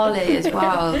gnarly as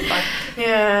well. Like,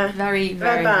 Yeah. very, They're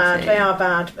very bad. messy. They are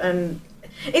bad, and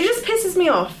it just pisses me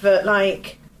off that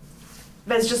like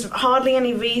there's just hardly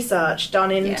any research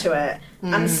done into it,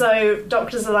 and so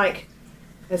doctors are like,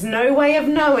 "There's no way of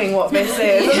knowing what this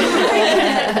is."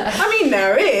 I mean,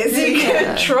 there is. You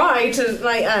could try to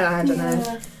like. I don't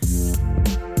know.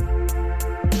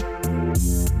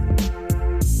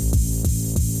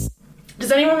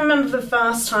 Does anyone remember the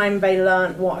first time they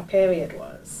learnt what a period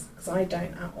was? Because I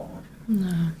don't at all.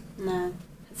 No.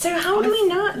 So how do we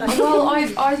know? Like, Well,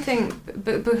 I think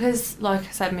because, like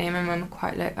I said, me and my mum are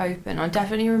quite like open. I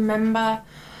definitely remember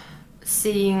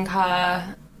seeing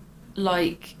her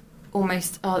like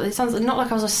almost. Oh, it sounds not like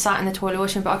I was just sat in the toilet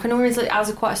washing, but I can always like,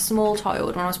 as quite a small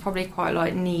child when I was probably quite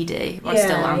like needy. I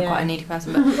still am quite a needy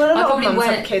person, but well, a I lot probably of mums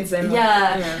went. have kids in.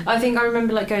 Yeah, I think I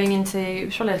remember like going into it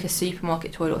was probably like a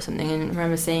supermarket toilet or something, and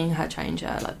remember seeing her change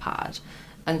her like pad,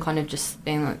 and kind of just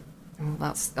being like.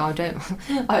 That's I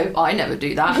never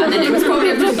do that, and then it was probably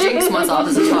I've just jinxed myself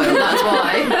as a child. That's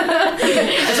why.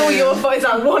 It's all your fault. It's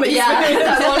that one experience. Yeah,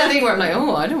 that's one thing where I'm like,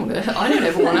 oh, I don't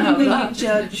ever want to have that.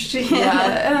 Judged.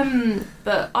 Yeah,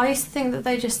 but I used to think that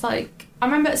they just like. I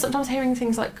remember sometimes hearing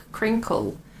things like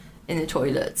crinkle in the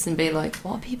toilets and be like,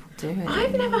 what are people doing?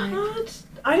 I've never heard.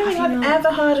 I don't think I've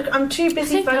ever heard. I'm too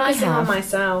busy think I focusing on have.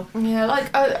 myself. Yeah, like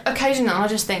occasionally I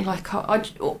just think like,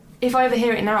 if I ever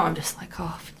hear it now, I'm just like,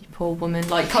 oh. Poor woman,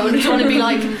 like I would want to be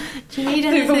like, do you need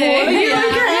anything?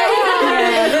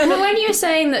 But when you're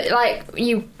saying that like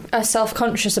you are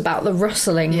self-conscious about the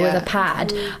rustling with a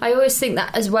pad, I always think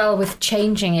that as well with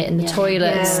changing it in the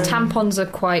toilets. Yeah. Tampons are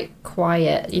quite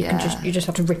quiet. You just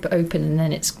have to rip it open and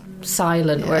then it's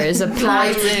silent, whereas a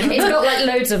pad it's got like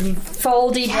loads of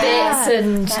foldy bits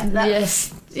and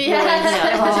yes.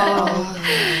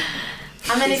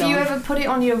 And then if you ever put it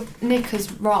on your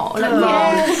knickers wrong, and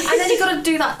then you got to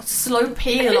do that slow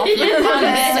peel off your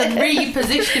pants and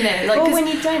reposition it. Like, Or when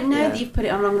you don't know that you've put it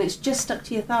on wrong and it's just stuck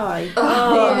to your thigh.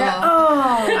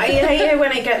 I hate it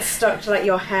when it gets stuck to like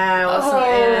your hair or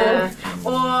something. Yeah.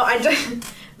 Or I don't.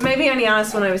 Maybe only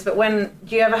Alice will know this, but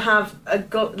do you ever have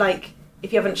like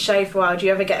if you haven't shaved for a while, do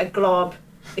you ever get a glob?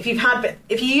 If you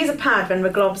use a pad, then the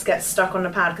globs get stuck on the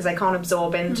pad because they can't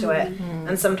absorb into it,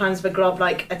 and sometimes the glob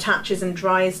like attaches and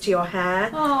dries to your hair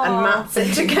and mats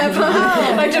it together.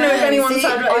 I don't know if anyone's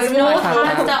had that. I've not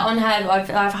had that on hair.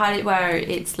 I've had it where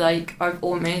it's like I've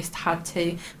almost had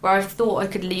to where I've thought I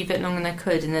could leave it longer than I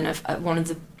could, and then one of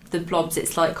the blobs,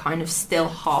 it's like kind of still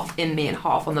half in me and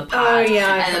half on the pad.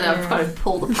 And then I've kind of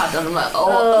pulled the pad down and I'm like,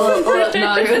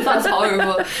 no, that's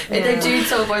horrible. They do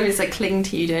sort of always like cling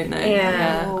to you, don't they?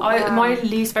 My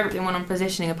least favourite thing when I'm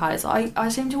positioning a pad is I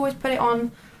seem to always put it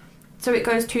on so it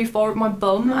goes too far at my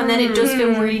bum, and then it does feel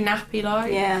really nappy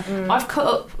like. I've cut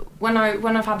up when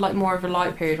I've had like more of a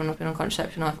light period when I've been on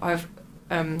contraception.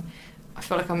 I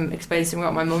feel like I'm explaining something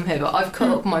about my mum here, but I've cut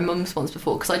up my mum's ones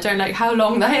before because I don't like how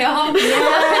long they are.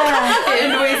 It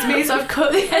annoys me, so I've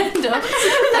cut the end off.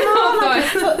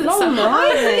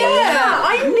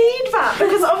 I need that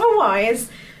because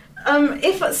otherwise,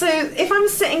 if I'm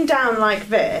sitting down like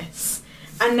this,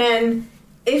 and then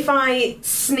if I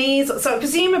sneeze, so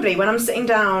presumably when I'm sitting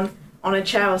down on a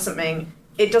chair or something,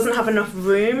 it doesn't have enough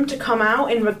room to come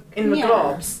out in the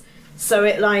globs. So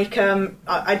it like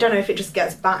I don't know if it just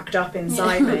gets backed up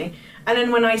inside me, and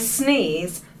then when I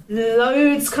sneeze,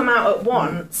 loads come out at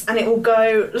once, and it will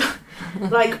go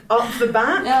like up the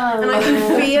back, and I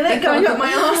can feel it going up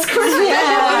my arse crack.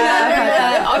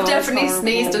 I've definitely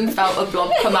sneezed and felt a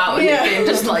blob come out and it being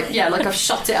just like I've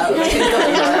shot it out.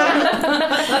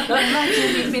 Imagine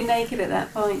if you'd been naked at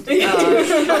that point.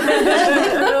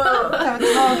 Have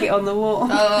a target on the wall.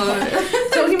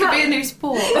 Talking about be a new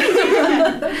sport.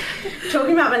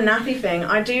 Talking about the nappy thing,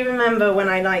 I do remember when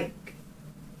I like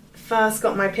first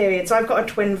got my period. So I've got a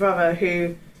twin brother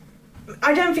who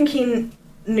I don't think he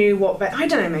knew what. I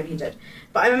don't know, maybe he did.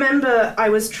 But I remember I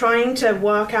was trying to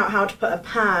work out how to put a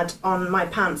pad on my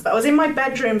pants, but I was in my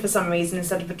bedroom for some reason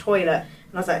instead of a toilet,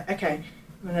 and I was like, okay,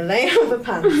 I'm going to lay out the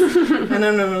pants, and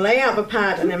I'm going to lay out the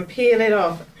pad and then peel it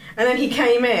off. And then he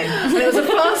came in, and it was the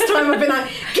first time I've been like,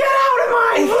 get out of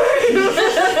my room!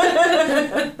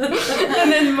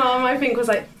 And then Mum, I think, was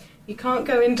like, you can't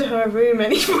go into her room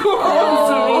anymore. Something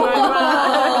like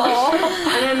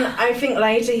that. And then I think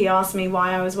later he asked me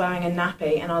why I was wearing a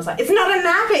nappy, and I was like, it's not a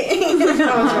nappy! And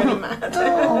I was really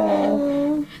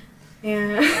mad.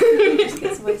 Yeah. Just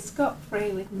gets away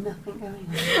scot-free with nothing going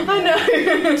on. I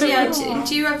know.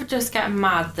 Do you ever just get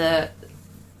mad that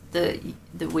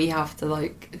we have to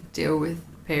like deal with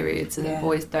periods and the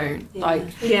boys don't?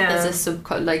 There's a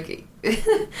subcut like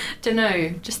don't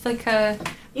know, just like a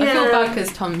I feel bad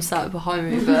because Tom sat behind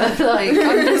me, but like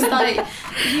I'm just like,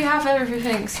 you have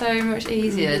everything so much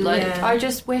easier. I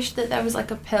just wish that there was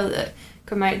like a pill that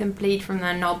could make them bleed from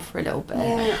their knob for a little bit.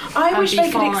 I wish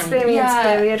they could experience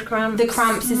period cramps. The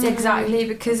cramps is exactly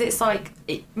because it's like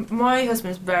my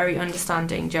husband's very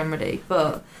understanding generally,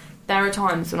 but there are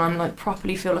times when I'm like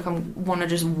properly feel like I want to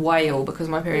just wail because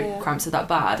my period cramps are that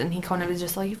bad, and he kind of is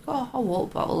just like, you've got a whole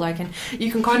water bottle, like, and you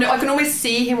can kind of I can always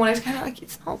see him when he's kind of like,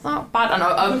 it's not that bad, and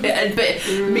I'm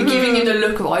me giving him the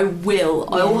look of I will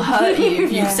hurt you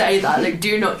if you say that, like,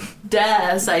 do not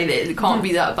dare say that it can't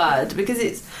be that bad, because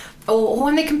it's or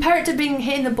when they compare it to being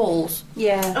hit in the balls.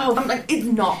 I'm like, it's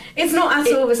not at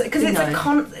all, because it's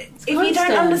if you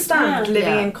don't understand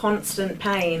living in constant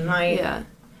pain, like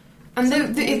and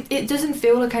it doesn't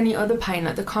feel like any other pain,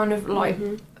 like the kind of like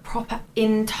proper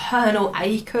internal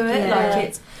ache of it, like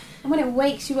it's. And when it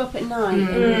wakes you up at night and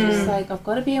you're just like, I've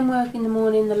got to be in work in the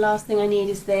morning, the last thing I need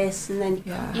is this, and then you've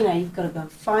got to go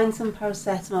and find some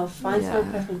paracetamol, find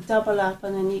some ibuprofen, double up,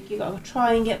 and then you've got to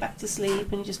try and get back to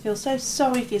sleep, and you just feel so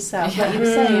sorry for yourself, like you were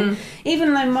saying.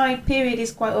 Even though my period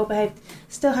is quite well behaved,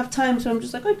 still have times where I'm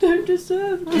just like, I don't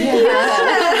deserve it.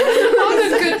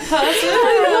 I'm a good person.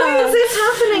 Why is this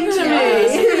happening to me?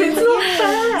 It's not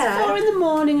fair. It's 4 a.m.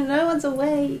 and no one's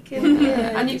awake,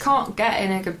 and you can't get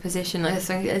in a good position, like,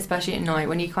 especially at night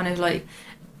when you kind of like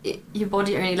your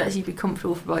body only lets you be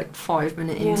comfortable for like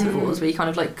 5-minute intervals where you kind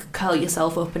of like curl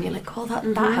yourself up and you're like, oh, that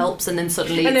helps, and then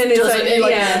suddenly it doesn't,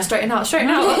 like, straighten out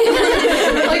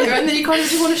like, and then you kind of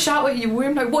just want to shout at your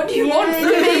womb like, what do you want from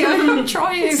me? I'm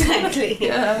trying. Exactly.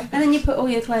 And then you put all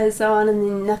your clothes on and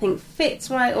then nothing fits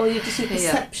right, or you're just your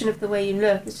perception of the way you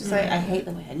look, it's just like, I hate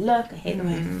the way I look, I hate the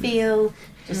way I feel,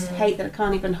 just hate that I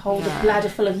can't even hold a bladder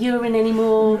full of urine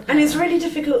anymore. And it's really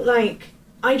difficult, like,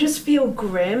 I just feel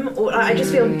grim, or I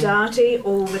just feel dirty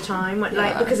all the time,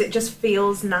 like because it just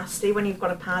feels nasty when you've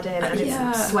got a pad in and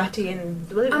it's sweaty and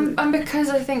because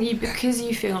I think because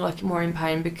you feel like more in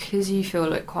pain, because you feel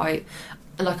like quite,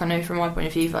 like, I know from my point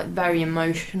of view, like very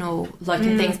emotional, like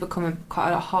and things become quite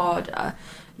a lot harder,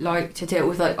 like, to deal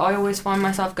with. Like, I always find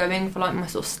myself going for like my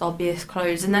sort of stubbiest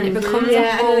clothes, and then it becomes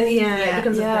a whole, it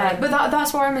becomes a thing. But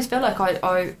that's where I almost feel like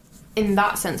I in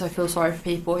that sense I feel sorry for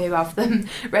people who have them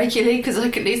regularly, because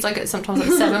like at least I get sometimes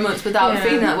like 7 months without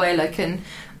feeling that way, like, and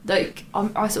like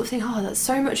I sort of think, oh, that's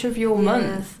so much of your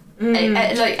month,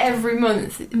 like every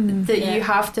month that you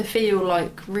have to feel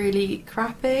like really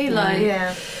crappy,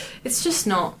 like it's just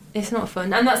not, it's not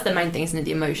fun. And that's the main thing, isn't it,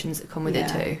 the emotions that come with it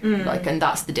too, like, and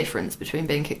that's the difference between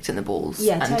being kicked in the balls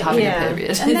and having a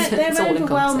period. And they're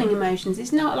overwhelming emotions.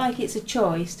 It's not like it's a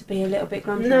choice to be a little bit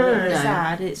grumpy, a little bit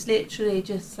sad. It's literally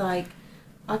just like,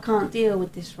 I can't deal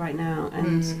with this right now,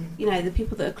 and you know, the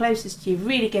people that are closest to you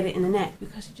really get it in the neck,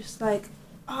 because you're just like,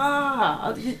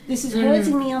 this is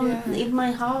hurting me in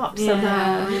my heart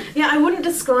somehow. I wouldn't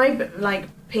describe like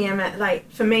PMS,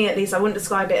 like, for me at least, I wouldn't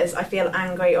describe it as I feel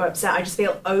angry or upset. I just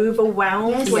feel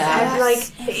overwhelmed with like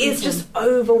it is just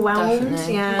overwhelmed.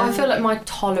 Definitely. I feel like my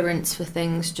tolerance for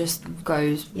things just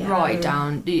goes right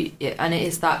down, and it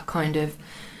is that kind of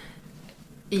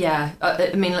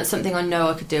I mean, like, something I know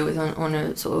I could deal with on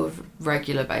a sort of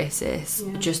regular basis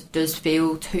just does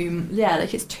feel too,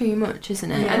 like it's too much,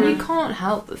 isn't it? And you can't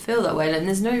help but feel that way, and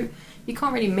there's no, you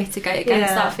can't really mitigate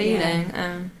against that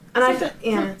feeling.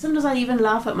 And sometimes I even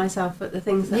laugh at myself at the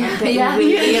things that I'm getting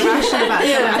really irrational about.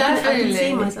 I can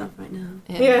see myself right now.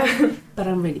 Yeah. But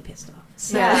I'm really pissed off.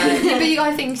 So. But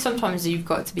I think sometimes you've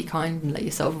got to be kind and let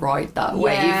yourself ride that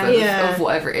wave of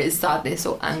whatever it is, sadness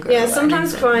or anger. Yeah,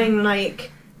 sometimes crying,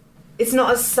 like, it's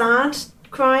not as sad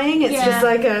crying, it's just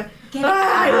like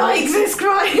I like this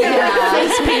crying.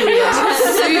 Face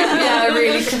period.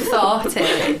 Really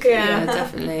cathartic. Yeah.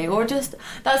 Definitely. Or just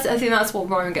I think that's what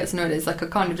Ryan gets annoyed is, like, I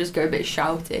kind of just go a bit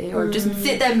shouty or just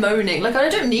sit there moaning. Like, I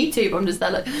don't need to, but I'm just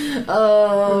there like,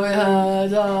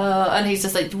 and he's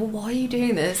just like, well, why are you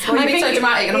doing this? Why are you being so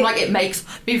dramatic? And I'm like, it makes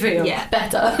me feel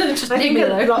better. Just I think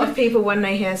a lot of people, when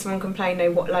they hear someone complain, they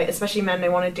like, especially men, they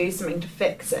want to do something to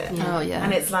fix it. Oh yeah.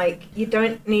 And it's like, you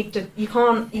don't need to. You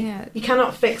can't. You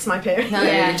cannot fix my period. No,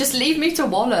 just leave me to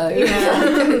wallow.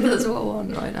 That's what I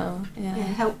want right now. Yeah,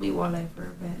 help me wallow for a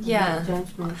bit. Yeah,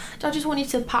 I just want you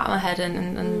to pat my head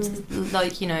and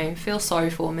like, you know, feel sorry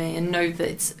for me and know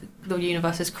that the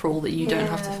universe is cruel, that you don't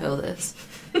have to feel this.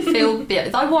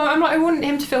 I want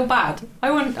him to feel bad. I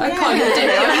kind of do.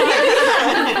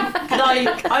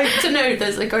 Like, to know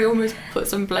there's like, I almost put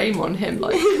some blame on him.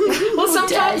 Like, well,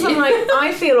 sometimes I'm like,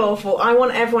 I feel awful. I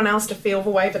want everyone else to feel the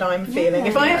way that I'm feeling.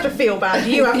 If I have to feel bad,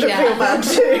 you have to feel bad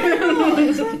too.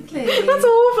 Exactly. That's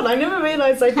awful. I never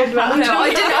realised I did that. No,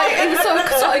 I did. It sort of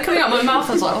started coming out of my mouth.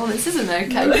 I was like, oh, this isn't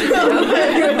okay.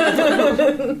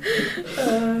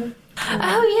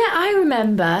 Oh yeah, I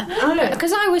remember,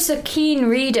 because I was a keen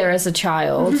reader as a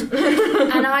child,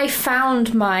 and I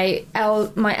found my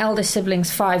eldest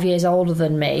siblings 5 years older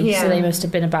than me, so they must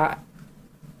have been about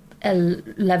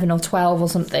 11 or 12 or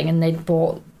something, and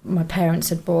my parents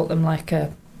had bought them like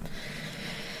a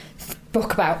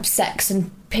book about sex and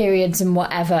periods and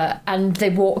whatever, and they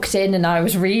walked in and I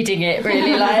was reading it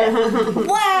really like,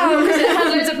 wow, because it had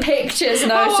loads of pictures,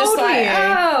 and I was just like,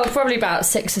 probably about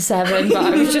 6 or 7, but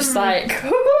I was just like,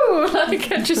 ooh,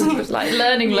 like, I just was like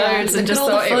learning loads and just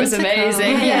thought it was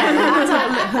amazing.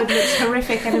 Adulthood looks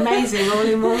horrific and amazing all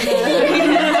in one go.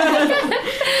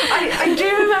 I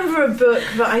do remember a book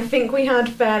that I think we had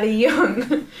fairly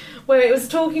young, where it was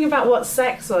talking about what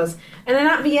sex was, and then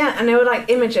at the end, and there were like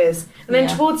images, and then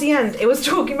towards the end it was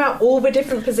talking about all the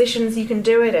different positions you can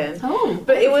do it in.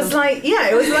 But it was like,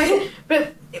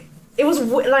 but it was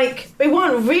like, they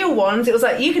weren't real ones. It was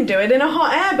like, you can do it in a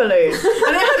hot air balloon, and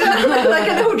it had like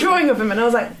a little drawing of him, and I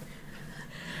was like, I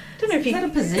don't know if you... Is that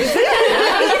a position?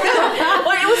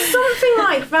 Well, it was something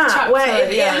like that, where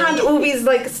it had all these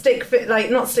like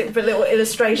not stick fit little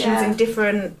illustrations in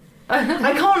different...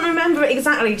 I can't remember it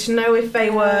exactly to know if they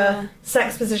were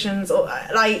sex positions or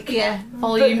like... Yeah,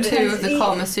 Volume 2 of the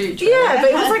Kama Sutra. Yeah, but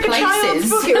it was like a child's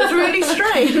book. It was really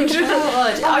strange.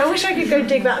 I wish I could go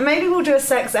dig that. Maybe we'll do a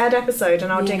sex ed episode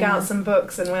and I'll dig out some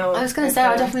books and we'll... I was going to say,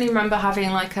 I definitely remember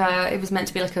having like it was meant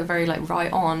to be like a very like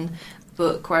right on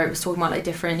book where it was talking about like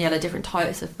different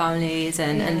types of families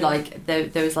and like there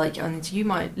was like, and you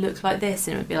might look like this,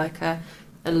 and it would be like a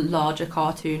larger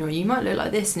cartoon, or you might look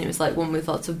like this, and it was like one with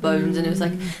lots of bones, and it was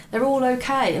like, they're all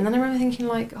okay. And then I remember thinking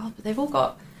like, oh, but they've all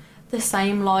got the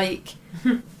same like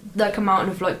amount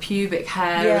of like pubic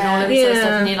hair and all of this sort of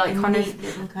stuff, and you like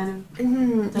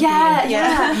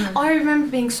I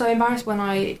remember being so embarrassed when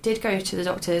I did go to the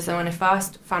doctors, and when I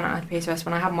first found out I had PCOS,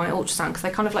 when I had my ultrasound, because they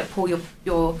kind of like pull your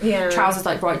trousers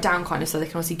like right down kind of, so they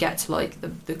can obviously get to like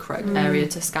the correct area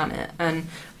to scan it, and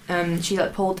she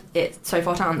like pulled it so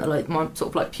far down that like my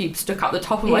sort of like pubes stuck out the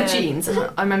top of my jeans, and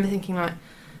I remember thinking like,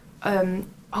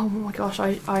 oh my gosh,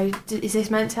 is this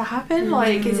meant to happen?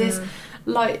 Like, is this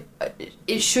like,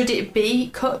 should it be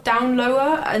cut down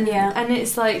lower? And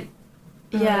it's like,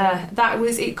 that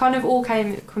was it. Kind of all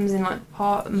comes in like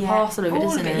part and parcel of it,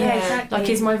 doesn't it? Yeah, exactly. Like,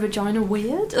 is my vagina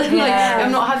weird? Like,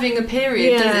 I'm not having a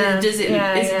period. Does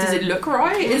it look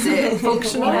right? Is it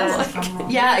functional?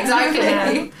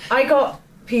 Exactly. I got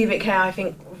pubic hair, I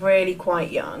think, really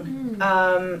quite young,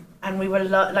 and we were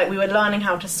learning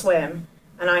how to swim,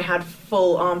 and I had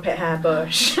full armpit hair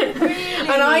bush. And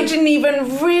I didn't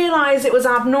even realise it was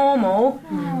abnormal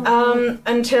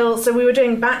until we were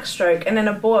doing backstroke, and then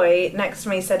a boy next to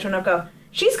me said to another girl,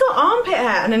 she's got armpit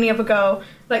hair, and then the other girl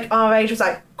like our age was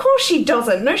like, of course she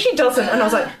doesn't, no she doesn't, and I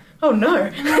was like, oh no.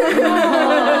 It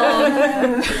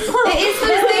is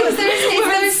those things.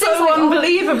 It's so like,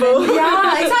 unbelievable.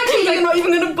 Yeah, exactly. You're not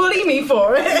even going to bully me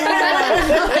for it. And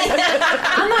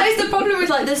that is the problem with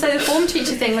like the form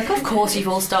teacher thing. Like, of course you've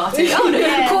all started. Oh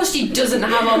no, of course she doesn't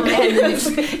have armpit hair.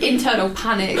 And internal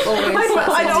panic always.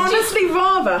 I'd honestly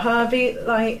rather her be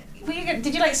like,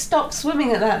 did you like stop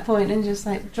swimming at that point and just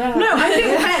like drown? No, I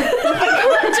think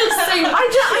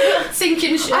Just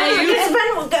sinking shame.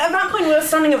 at that point we were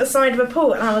standing at the side of a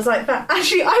pool, and I was like, "That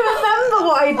actually, I remember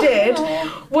what I did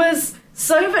was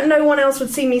so that no one else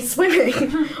would see me swimming.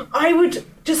 I would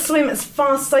just swim as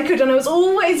fast as I could, and I was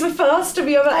always the first to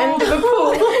the other end of the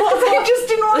pool because I just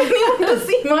didn't want anyone to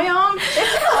see my arm. And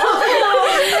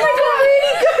I got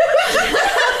really good.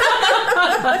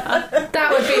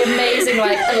 That would be amazing,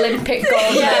 like Olympic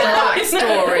gold medal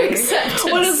backstory. Acceptance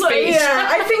Well, it's like, speech. yeah,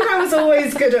 I think I was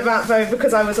always good at that though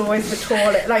because I was always the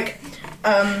tallest. Like,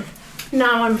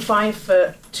 now I'm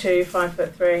 5'2",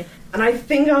 5'3", and I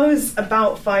think I was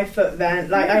about 5 foot then.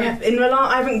 Like, I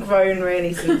haven't grown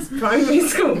really since primary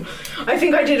school. I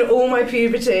think I did all my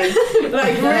puberty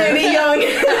like really young.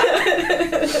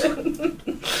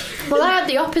 Well, I had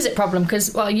the opposite problem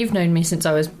because, well, you've known me since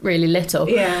I was really little.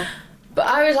 Yeah. But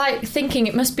I was like thinking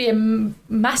it must be a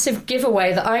massive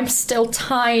giveaway that I'm still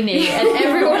tiny and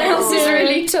everyone else is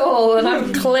really tall and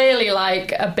I'm clearly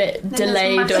like a bit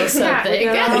delayed or something.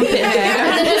 And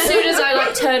then as soon as I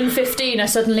like turned 15, I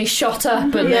suddenly shot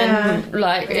up and then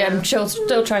like I'm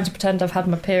still trying to pretend I've had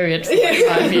my period for like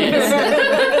 5 years.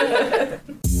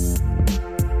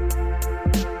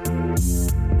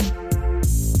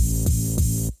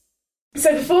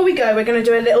 So before we go, we're going to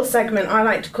do a little segment I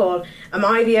like to call Am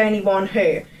I the Only One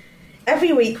Who?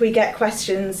 Every week we get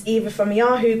questions either from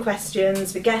Yahoo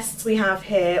Questions, the guests we have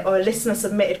here, or a listener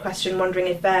submitted question wondering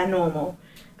if they're normal.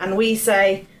 And we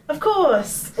say, of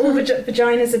course, all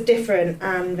vaginas are different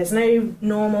and there's no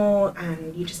normal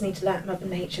and you just need to let Mother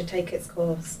Nature take its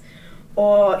course.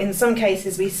 Or in some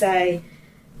cases we say,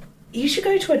 you should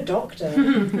go to a doctor.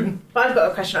 But I've got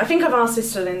a question. I think I've asked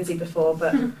this to Lindsay before,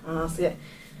 but I'll ask it.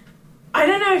 I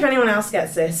don't know if anyone else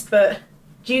gets this, but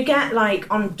do you get,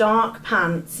 like, on dark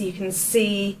pants, you can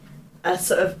see a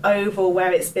sort of oval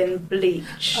where it's been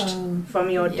bleached from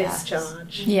your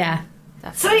discharge? Yeah.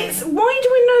 So it's why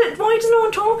does no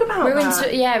one talk about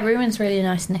that? Ruins really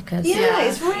nice knickers. Yeah,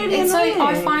 it's really it's annoying.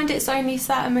 like, I find it's only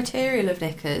certain material of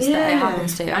knickers that it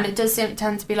happens to, and it does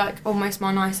tend to be like almost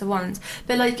my nicer ones.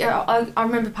 But like I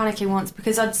remember panicking once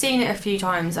because I'd seen it a few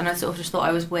times and I sort of just thought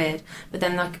I was weird. But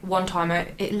then like one time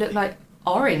it looked like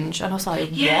orange and I was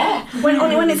like, what?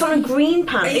 When it's on a green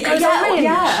pant, it goes orange.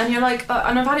 Yeah, and you're like,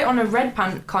 and I've had it on a red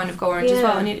pant kind of go orange as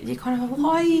well, and you kind of like,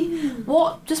 why?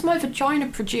 What does my vagina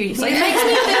produce? Like,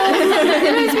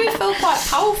 it makes me feel quite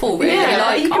powerful, really.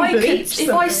 Like, if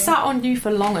I sat on you for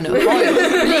long enough, I would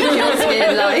bleach your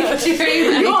skin. Like, do you know what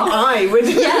I mean? Not I would.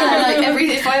 Yeah, like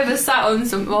if I ever sat on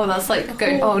some, that's like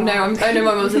going, oh no, I know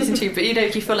my mum's listening to you, but you know,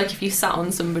 you feel like if you sat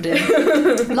on somebody,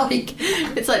 like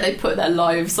it's like they put their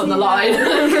lives on the line.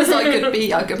 Because I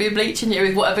could be bleaching you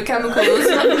with whatever chemicals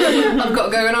I've got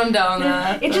going on down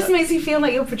there. It just makes you feel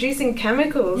like you're producing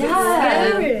chemicals. Yeah. It's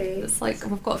scary. It's like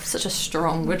I've got such a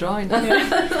strong vagina.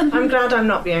 I'm glad I'm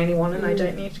not the only one and I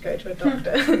don't need to go to a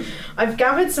doctor. I've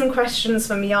gathered some questions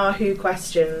from Yahoo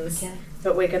Questions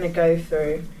that we're going to go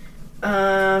through.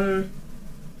 And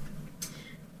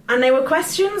they were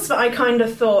questions that I kind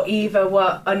of thought either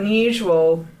were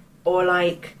unusual or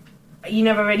like you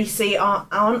never really see are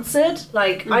answered.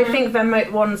 Like, I think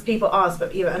they're ones people ask,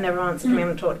 but either are never answered and we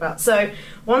haven't talked about. So,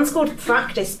 one's called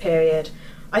practice period.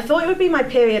 I thought it would be my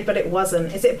period, but it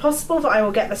wasn't. Is it possible that I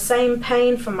will get the same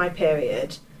pain from my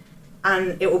period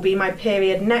and it will be my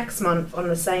period next month on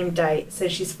the same date? So,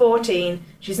 she's 14,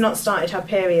 she's not started her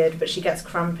period, but she gets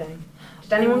cramping.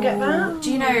 Did anyone get that?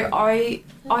 Do you know, I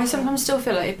sometimes still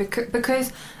feel it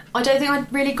because I don't think I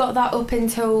really got that up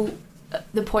until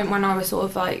the point when I was sort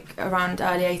of like around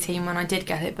early 18 when I did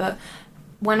get it. But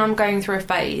when I'm going through a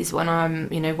phase when I'm,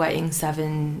 you know, waiting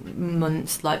 7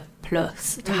 months like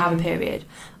plus to have a period,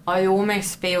 I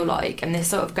almost feel like, and this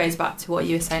sort of goes back to what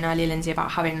you were saying earlier, Lindsay,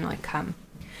 about having like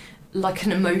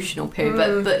an emotional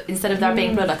period, but instead of there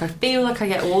being blood, like I feel like I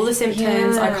get all the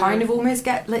symptoms. I kind of almost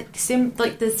get like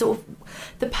the sort of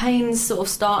the pains sort of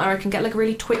start, and I can get like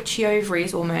really twitchy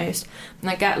ovaries almost, and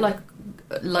I get like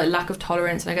lack of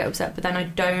tolerance and I get upset, but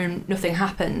then nothing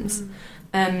happens.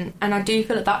 And I do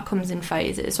feel that comes in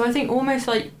phases. So I think almost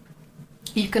like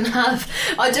you can have,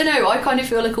 I don't know, I kind of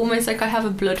feel like almost like I have a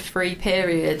blood-free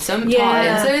period sometimes.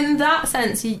 Yeah. So in that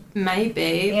sense,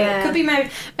 maybe, but it could be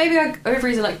maybe our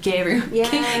ovaries are like gearing up.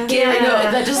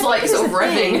 They're just like sort of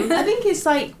revving. I think it's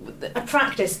like a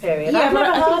practice period. Yeah, but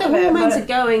I think the hormones it, are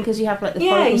going because you have like the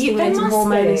follicle stimulating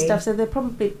hormone and be. stuff. So they're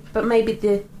probably, but maybe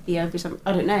the ovaries.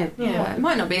 I don't know. Yeah, it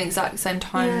might not be exact same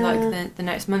time like the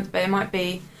next month, but it might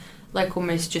be like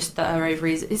almost just that our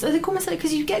ovaries. It's like almost like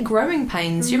because you get growing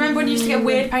pains. Do you remember when you used to get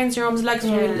weird pains in your arms and legs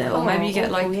when you were little? Maybe you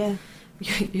get like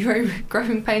your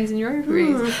growing pains in your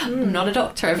ovaries. I'm not a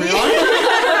doctor, everyone.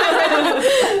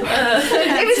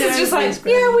 If it's just like,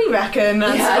 yeah, we reckon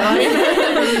that's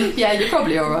fine. Yeah, you're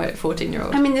probably all right,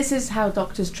 14-year-old. I mean, this is how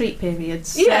doctors treat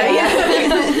periods. Yeah.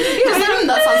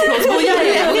 That sounds plausible.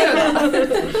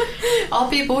 Yeah. Are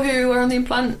people who are on the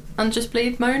implant and just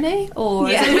bleed moany? Or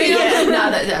is it real? No,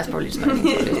 that's probably just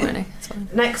moany. It's fine.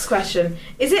 Next question.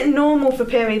 Is it normal for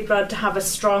period blood to have a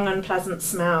strong, unpleasant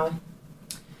smell?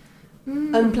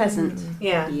 Unpleasant.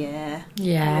 Yeah.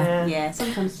 Yeah.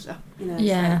 Sometimes, it's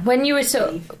Yeah. like- When you were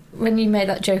when you made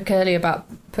that joke earlier about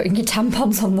putting your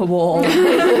tampons on the wall,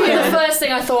 the first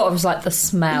thing I thought of was like the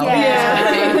smell.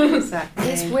 Yeah. Exactly.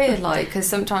 It's weird, like, because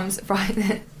sometimes,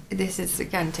 right, this is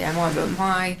again TMI, but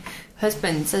my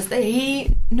husband says that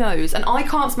he knows, and I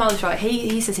can't smell this right,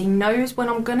 he says he knows when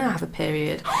I'm gonna have a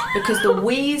period, because the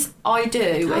wheeze I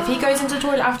do, if he goes into the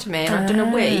toilet after me and I've done a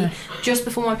wee just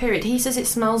before my period, he says it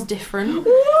smells different.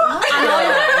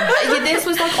 And this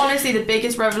was like honestly the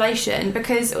biggest revelation,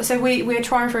 because so we were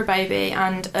trying for a baby,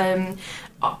 and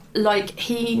like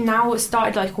he now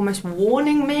started like almost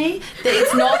warning me that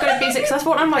it's not going to be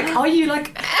successful, and I'm like, are you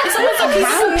like, it's almost like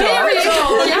his period.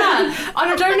 Yeah,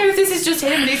 and I don't know if this is just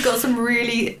him, but he's got some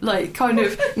really like kind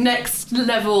of next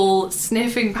level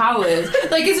sniffing powers.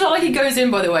 Like, it's not like he goes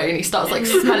in, by the way, and he starts like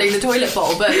smelling the toilet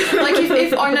bowl, but like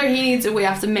if I know he needs a wee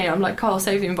after me, I'm like, Carl,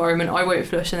 save the environment, I won't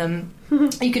flush, and then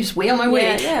you can just wee on my wee.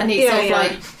 And he's sort of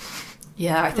like,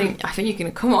 yeah, I think you're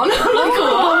gonna come on. I'm like,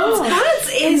 what? That's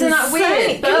insane. Isn't that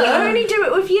weird? Can you only do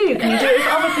it with you? Can you do it with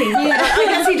other people? Yeah. I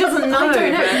guess he doesn't know. I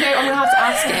don't know. No, I'm gonna have to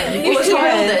ask him. We'll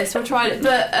try this. We'll try it.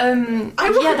 But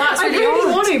that's I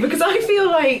really want to, because I feel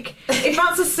like if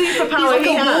that's a superpower like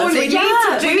he has,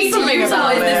 we need to do something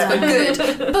about this it.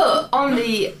 for good. But on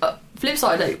the flip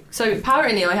side, like, so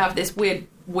apparently I have this weird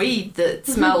weed that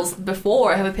smells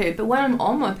before I have a period, but when I'm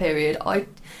on my period, I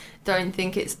don't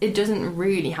think it doesn't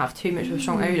really have too much of a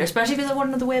strong odour, especially if it's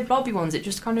one of the weird blobby ones. It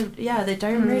just kind of, they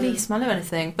don't really smell of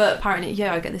anything. But apparently,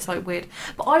 I get this like weird,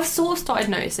 but I've sort of started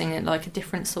noticing it, like a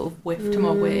different sort of whiff to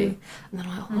my wee, and then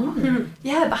I'm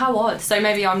like, but how odd. So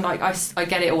maybe I'm like, I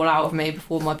get it all out of me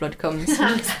before my blood comes.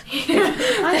 I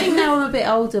think now I'm a bit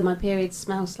older, my periods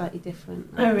smell slightly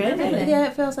different. Oh, really? Yeah,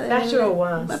 it feels like Better or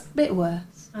worse? A bit worse.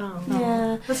 Oh,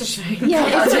 Yeah. that's a shame. Yeah,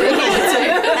 I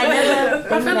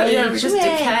feel like we just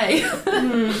decay.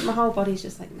 My whole body's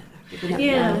just like, no, giving up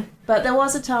Yeah. now. But there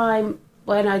was a time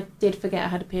when I did forget I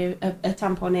had a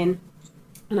tampon in,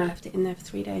 and I left it in there for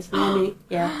 3 days. And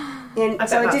then and I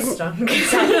so bet I that's didn't. stunk.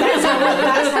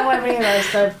 That's how I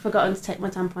realised I'd forgotten to take my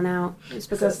tampon out. It's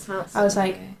because That's- I was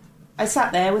like, I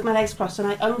sat there with my legs crossed, and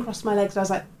I uncrossed my legs, and I was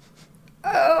like,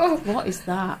 what is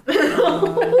that? And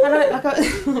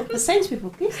I was saying to people,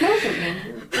 can you smell something?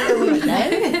 And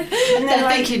then They're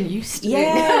like, thinking used to.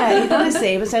 yeah,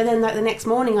 honestly. But so then, like the next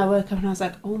morning, I woke up and I was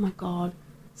like, "Oh my god,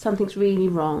 something's really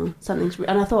wrong. And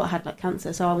I thought I had like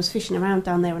cancer. So I was fishing around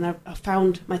down there, and I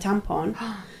found my tampon,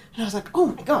 and I was like, "Oh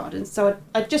my god!" And so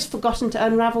I'd just forgotten to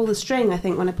unravel the string. I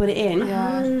think when I put it in,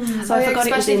 so I forgot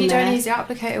it was especially in if you there. don't use the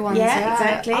applicator ones. Yeah,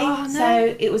 exactly. Oh, no.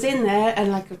 So it was in there,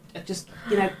 and like I just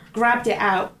grabbed it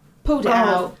out, pulled it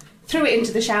out. Threw it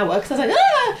into the shower because I was like,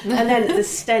 ah! And then the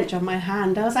stench on my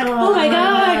hand, I was like, oh my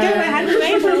god, get my hand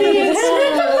away from me.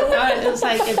 It was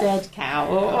like a dead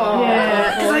cow.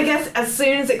 Yeah, because I guess as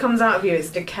soon as it comes out of you, it's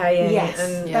decaying, Yes.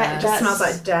 and Yeah. it just smells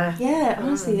like death. Yeah,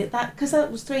 honestly, because that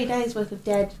was 3 days worth of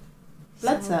dead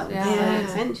blood cells, Yeah.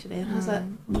 essentially. And I was like,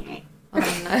 Oh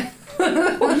no. So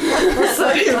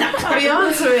the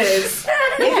answer is,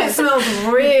 if it smells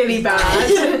really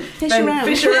bad, then around.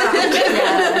 fish around.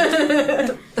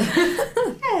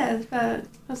 yeah, but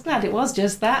I was glad it was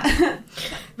just that.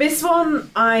 This one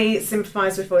I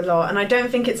sympathise with a lot, and I don't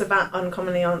think it's a that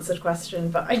uncommonly answered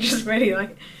question, but I just really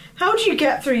like, how do you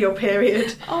get through your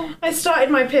period? I started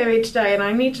my period today, and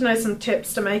I need to know some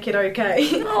tips to make it okay.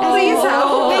 Please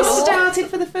help. They started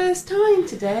for the first time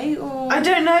today, or I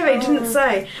don't know, they didn't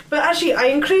say. But actually, I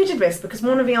included this because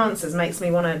one of the answers makes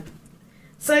me want to...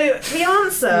 So, the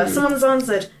answer, someone's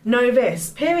answered, know this,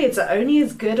 periods are only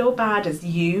as good or bad as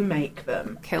you make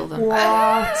them. Kill them.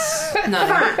 what? No.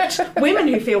 Fact, women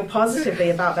who feel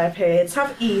positively about their periods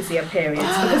have easier periods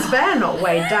because they're not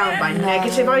weighed down by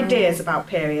negative ideas about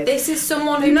periods. This is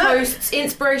someone who posts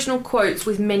inspirational quotes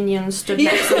with minions stood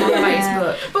next to them on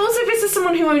Facebook. But also, this is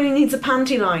someone who only needs a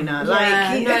panty liner. No,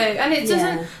 and it doesn't.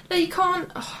 Yeah. No, you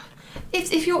can't.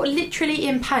 If you're literally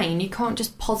in pain, you can't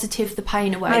just positive the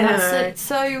pain away. I know. That's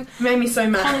so made me so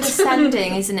mad.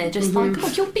 condescending, isn't it? Just like, oh,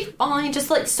 you'll be fine. Just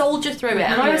like soldier through it.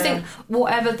 And I always think,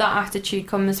 whatever that attitude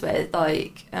comes with,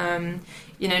 like,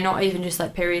 you know, not even just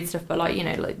like period stuff, but like, you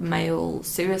know, like male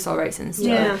suicide rates and stuff.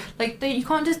 Yeah. Like you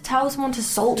can't just tell someone to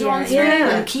soldier on through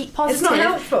Yeah. and keep positive. It's not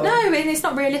helpful. No, and it's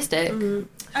not realistic.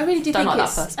 I really do Don't think like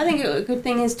it's. that person. I think a good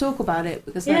thing is talk about it,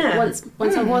 because like, Yeah. once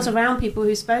I was around people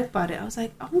who spoke about it, I was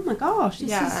like, oh my gosh, this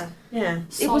Yeah. is. Yeah.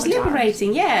 It was Solidarity.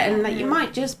 liberating, yeah, and like you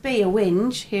might just be a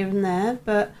whinge here and there,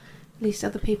 but at least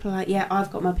other people are like, yeah, I've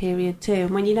got my period too. And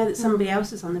when you know that somebody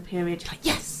else is on the period, you're like,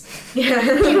 yes, Yeah.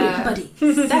 everybody.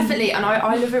 Definitely, and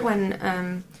I love it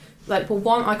when, like, well,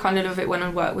 one, I kind of love it when I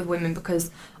work with women,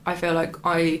 because I feel like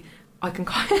I can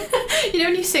kind of, you know,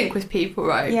 when you sync with people,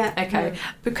 right? Yeah. Okay.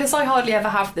 Because I hardly ever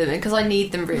have them, and because I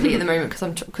need them really at the moment,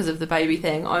 because of the baby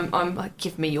thing. I'm like,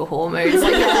 give me your hormones.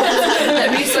 Like,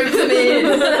 let me soak them in.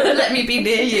 Let me be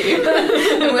near you.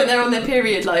 And when they're on their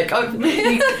period, like,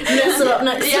 Nestle up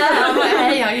next to yeah, them. I'm like,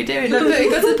 hey, how you doing? Like, but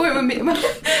it got to the point where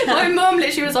my mum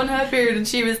literally was on her period, and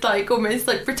she was like almost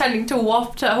like pretending to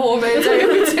waft her hormones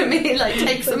over to me, like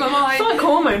take some of mine. Fuck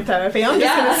hormone therapy. I'm just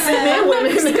Yeah. going to sit near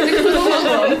women.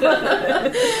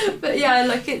 But yeah,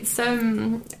 like it's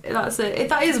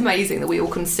that is amazing that we all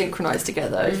can synchronise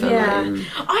together. I feel Yeah. like.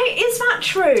 Is that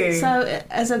true? So,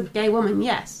 as a gay woman,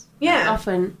 yes. Yeah.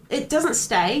 Often. It doesn't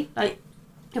stay, like,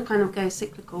 you'll kind of go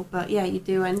cyclical, but yeah, you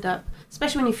do end up,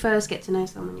 especially when you first get to know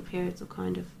someone, your periods will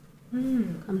kind of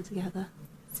come together.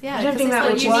 Yeah, I don't think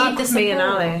that would you work need the with me and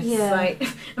support. Alice. Yeah. Like,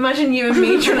 imagine you and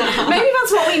me trying to... Maybe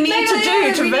that's what we need Maybe, to yeah,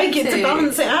 do to we make need it, to to.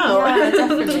 balance it out. Yeah,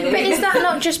 definitely. But is that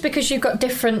not just because you've got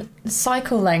different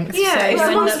cycle lengths? Yeah, So if you end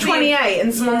someone's up 28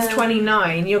 and someone's Yeah.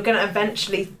 29, you're going to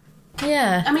eventually...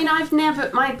 Yeah. I mean,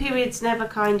 my period's never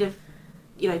kind of,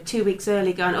 2 weeks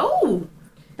early going, oh,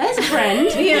 there's a friend.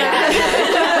 But yeah,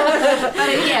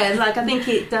 like, I think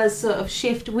it does sort of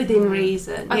shift within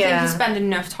reason. I think Yeah. you spend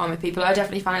enough time with people. I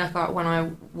definitely find like when I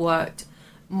worked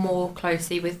more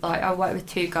closely with, like, I worked with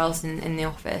two girls in the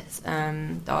office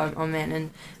that I'm in,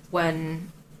 and when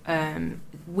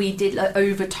we did, like,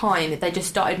 over time, they just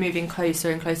started moving closer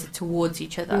and closer towards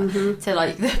each other, to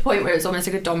like the point where it's almost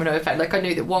like a domino effect. Like, I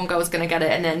knew that one girl was going to get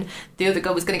it, and then the other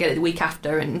girl was going to get it the week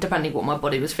after, and depending what my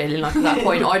body was feeling like at that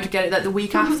point, I'd get it like the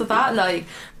week after that. Like,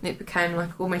 it became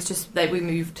like almost just that we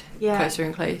moved closer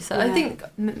and closer. I Yeah. think,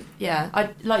 I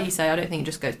like you say, I don't think it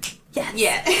just goes, yes,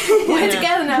 Yeah. we're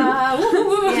together now.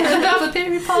 Have a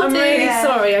period party. I'm really Yeah.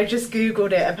 sorry, I just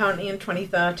googled it. Apparently in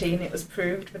 2013 it was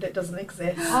proved, but it doesn't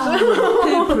exist.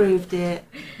 Who proved it?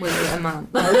 Was it a man?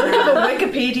 I have a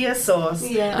Wikipedia source.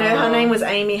 Yeah. No, her name was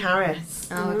Amy Harris.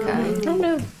 Oh, okay. Oh no. I don't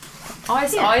know.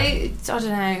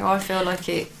 I feel like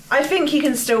it. I think you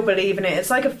can still believe in it. It's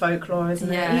like a folklore,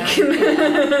 isn't Yeah. it? You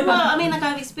can... Well, I mean, like,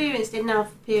 I've experienced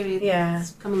enough periods Yeah.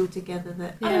 coming together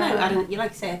that, I Yeah. don't know,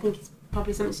 like I say, I think it's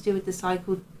probably something to do with the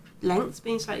cycle lengths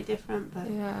being slightly different, but...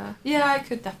 Yeah, it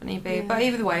could definitely be. Yeah. But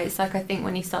either way, it's like, I think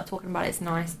when you start talking about it, it's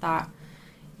nice that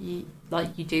you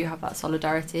do have that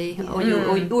solidarity, Yeah. or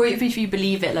if you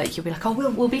believe it, like, you'll be like, oh,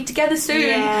 we'll be together soon.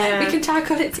 Yeah. We can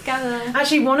tackle it together.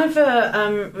 Actually, one of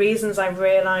the reasons I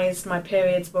realised my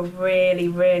periods were really,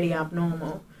 really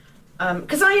abnormal,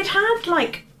 because I had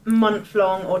like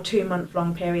month-long or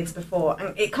 2-month-long periods before,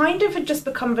 and it kind of had just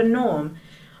become the norm.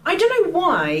 I don't know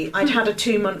why I'd had a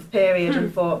 2-month period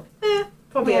and thought,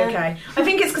 probably Yeah. okay. I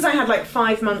think it's because I had like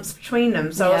 5 months between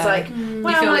them, so I was Yeah. like, You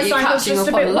well, feel my like you're cycle's catching just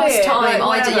up a on bit lost weird. time.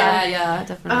 like, whatever. Yeah,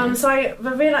 definitely. So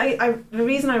the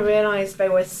reason I realised they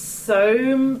were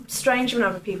so strange from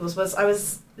other people's was I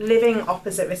was living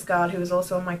opposite this girl who was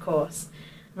also on my course.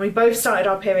 And we both started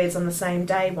our periods on the same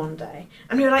day one day.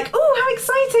 And we were like, oh, how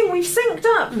exciting, we've synced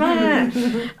up.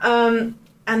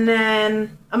 And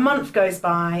then a month goes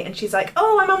by and she's like,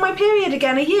 oh, I'm on my period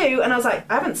again, are you? And I was like,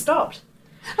 I haven't stopped.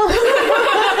 You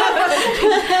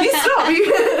stop.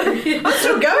 I'm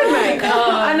still going, mate.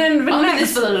 And then the I'm in next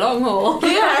this for the long haul.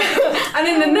 yeah. And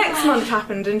then the next month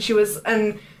happened and she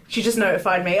just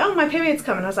notified me, oh, my period's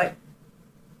coming. I was like,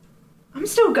 I'm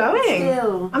still going.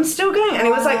 I'm still going. And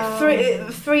it was like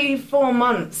 3-4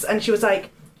 months and she was like,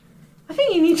 I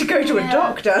think you need to go to a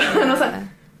doctor. And I was like,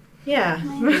 yeah.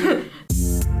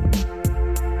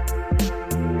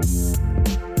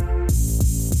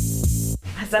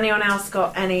 Has anyone else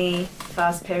got any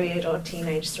first period or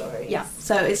teenage stories? Yeah,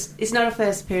 so it's not a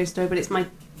first period story, but it's my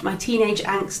teenage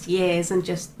angst years and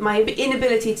just my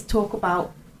inability to talk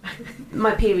about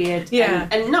my period, Yeah.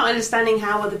 and not understanding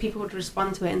how other people would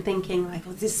respond to it, and thinking like,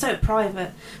 oh, this is so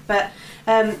private. But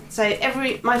so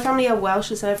my family are Welsh,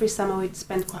 and so every summer we'd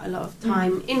spend quite a lot of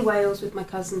time in Wales with my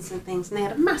cousins and things, and they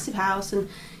had a massive house, and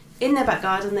in their back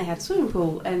garden they had a swimming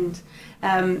pool, and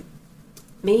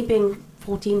me being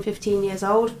 14, 15 years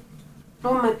old,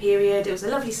 on my period. It was a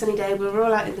lovely sunny day. We were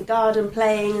all out in the garden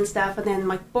playing and stuff, and then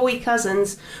my boy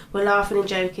cousins were laughing and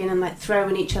joking and like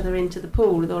throwing each other into the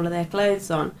pool with all of their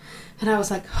clothes on. And I was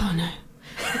like, oh no,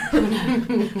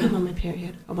 I'm on my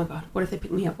period. Oh my god, what if they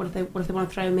pick me up? What if they want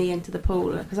to throw me into the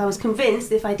pool? Because I was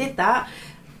convinced if I did that,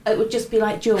 it would just be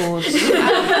like Jaws. And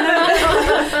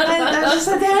I was just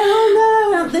like,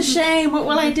 oh no, the shame, what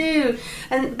will I do?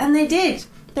 And they did.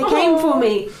 They came for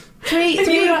me. Three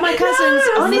of my cousins,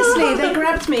 honestly, they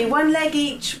grabbed me, one leg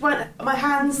each, my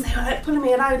hands, they were like pulling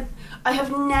me, and I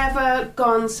have never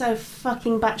gone so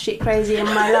fucking batshit crazy in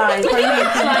my life. Like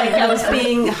I was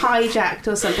being hijacked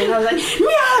or something. I was like,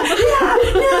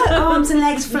 no, arms and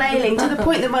legs flailing to the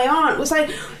point that my aunt was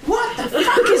like, what the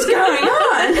fuck is going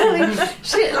on?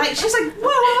 She's like,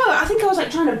 whoa, I think I was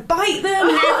like trying to bite them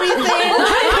and everything.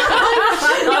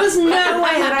 There was no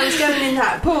way that I was going in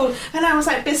that pool, and I was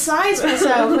like beside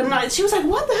myself, and like she was like,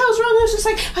 what the hell's wrong? I was just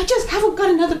like, I just haven't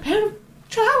got another pair of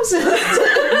trousers. It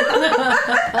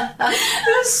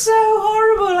was so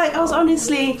horrible. Like, I was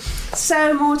honestly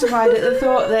so mortified at the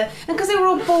thought that, and because they were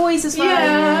all boys as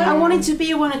well, I wanted to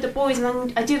be one of the boys,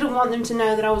 and I didn't want them to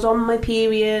know that I was on my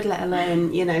period, let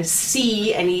alone, you know,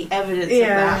 see any evidence of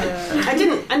that.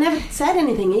 I never said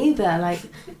anything either. Like,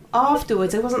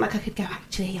 afterwards, it wasn't like I could go,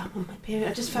 actually, I'm on my period.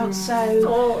 I just felt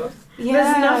so...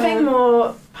 There's nothing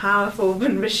more powerful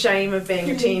than the shame of being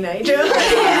a teenager.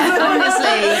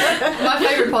 Honestly, my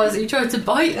favourite part is that you tried to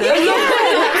bite them.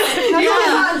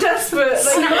 That desperate.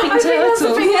 Snapping I think that's the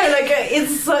turtle. thing,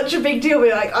 it's such a big deal.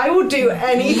 We're like, I will do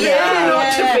anything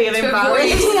not to feel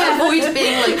embarrassed. Avoid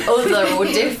being like other or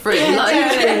different.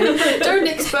 Like, don't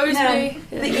expose me.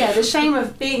 The shame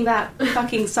of being that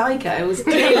fucking psycho was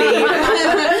clearly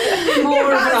more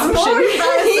of an That's more option.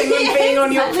 embarrassing than being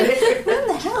on your period. What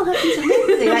the hell happened to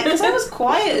me? Like, because I was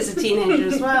quiet as a teenager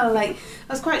as well. Like,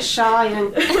 I was quite shy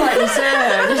and quite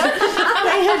reserved.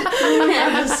 I had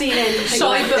never seen anything Shy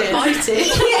like but this. biting.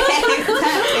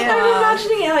 Exactly. I'm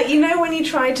imagining it like, you know, when you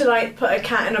try to like put a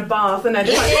cat in a bath and then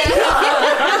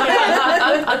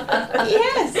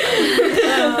Yes.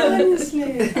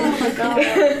 Honestly. Oh my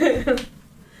god.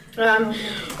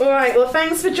 Alright, well,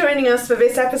 thanks for joining us for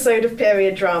this episode of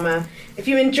Period Drama. If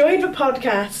you enjoyed the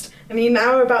podcast and you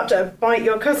now are about to bite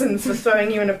your cousins for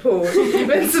throwing you in a pool,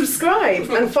 then subscribe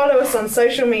and follow us on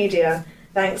social media.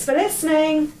 Thanks for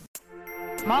listening.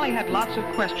 Molly had lots of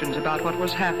questions about what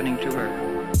was happening to her.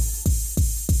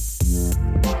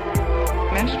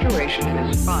 Menstruation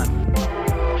is fun.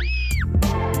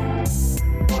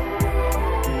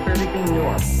 Perfectly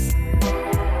normal.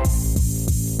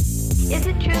 Is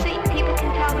it true that people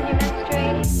can tell when you're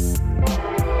menstruating?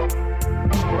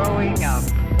 Growing up.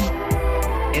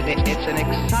 It's an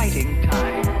exciting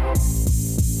time.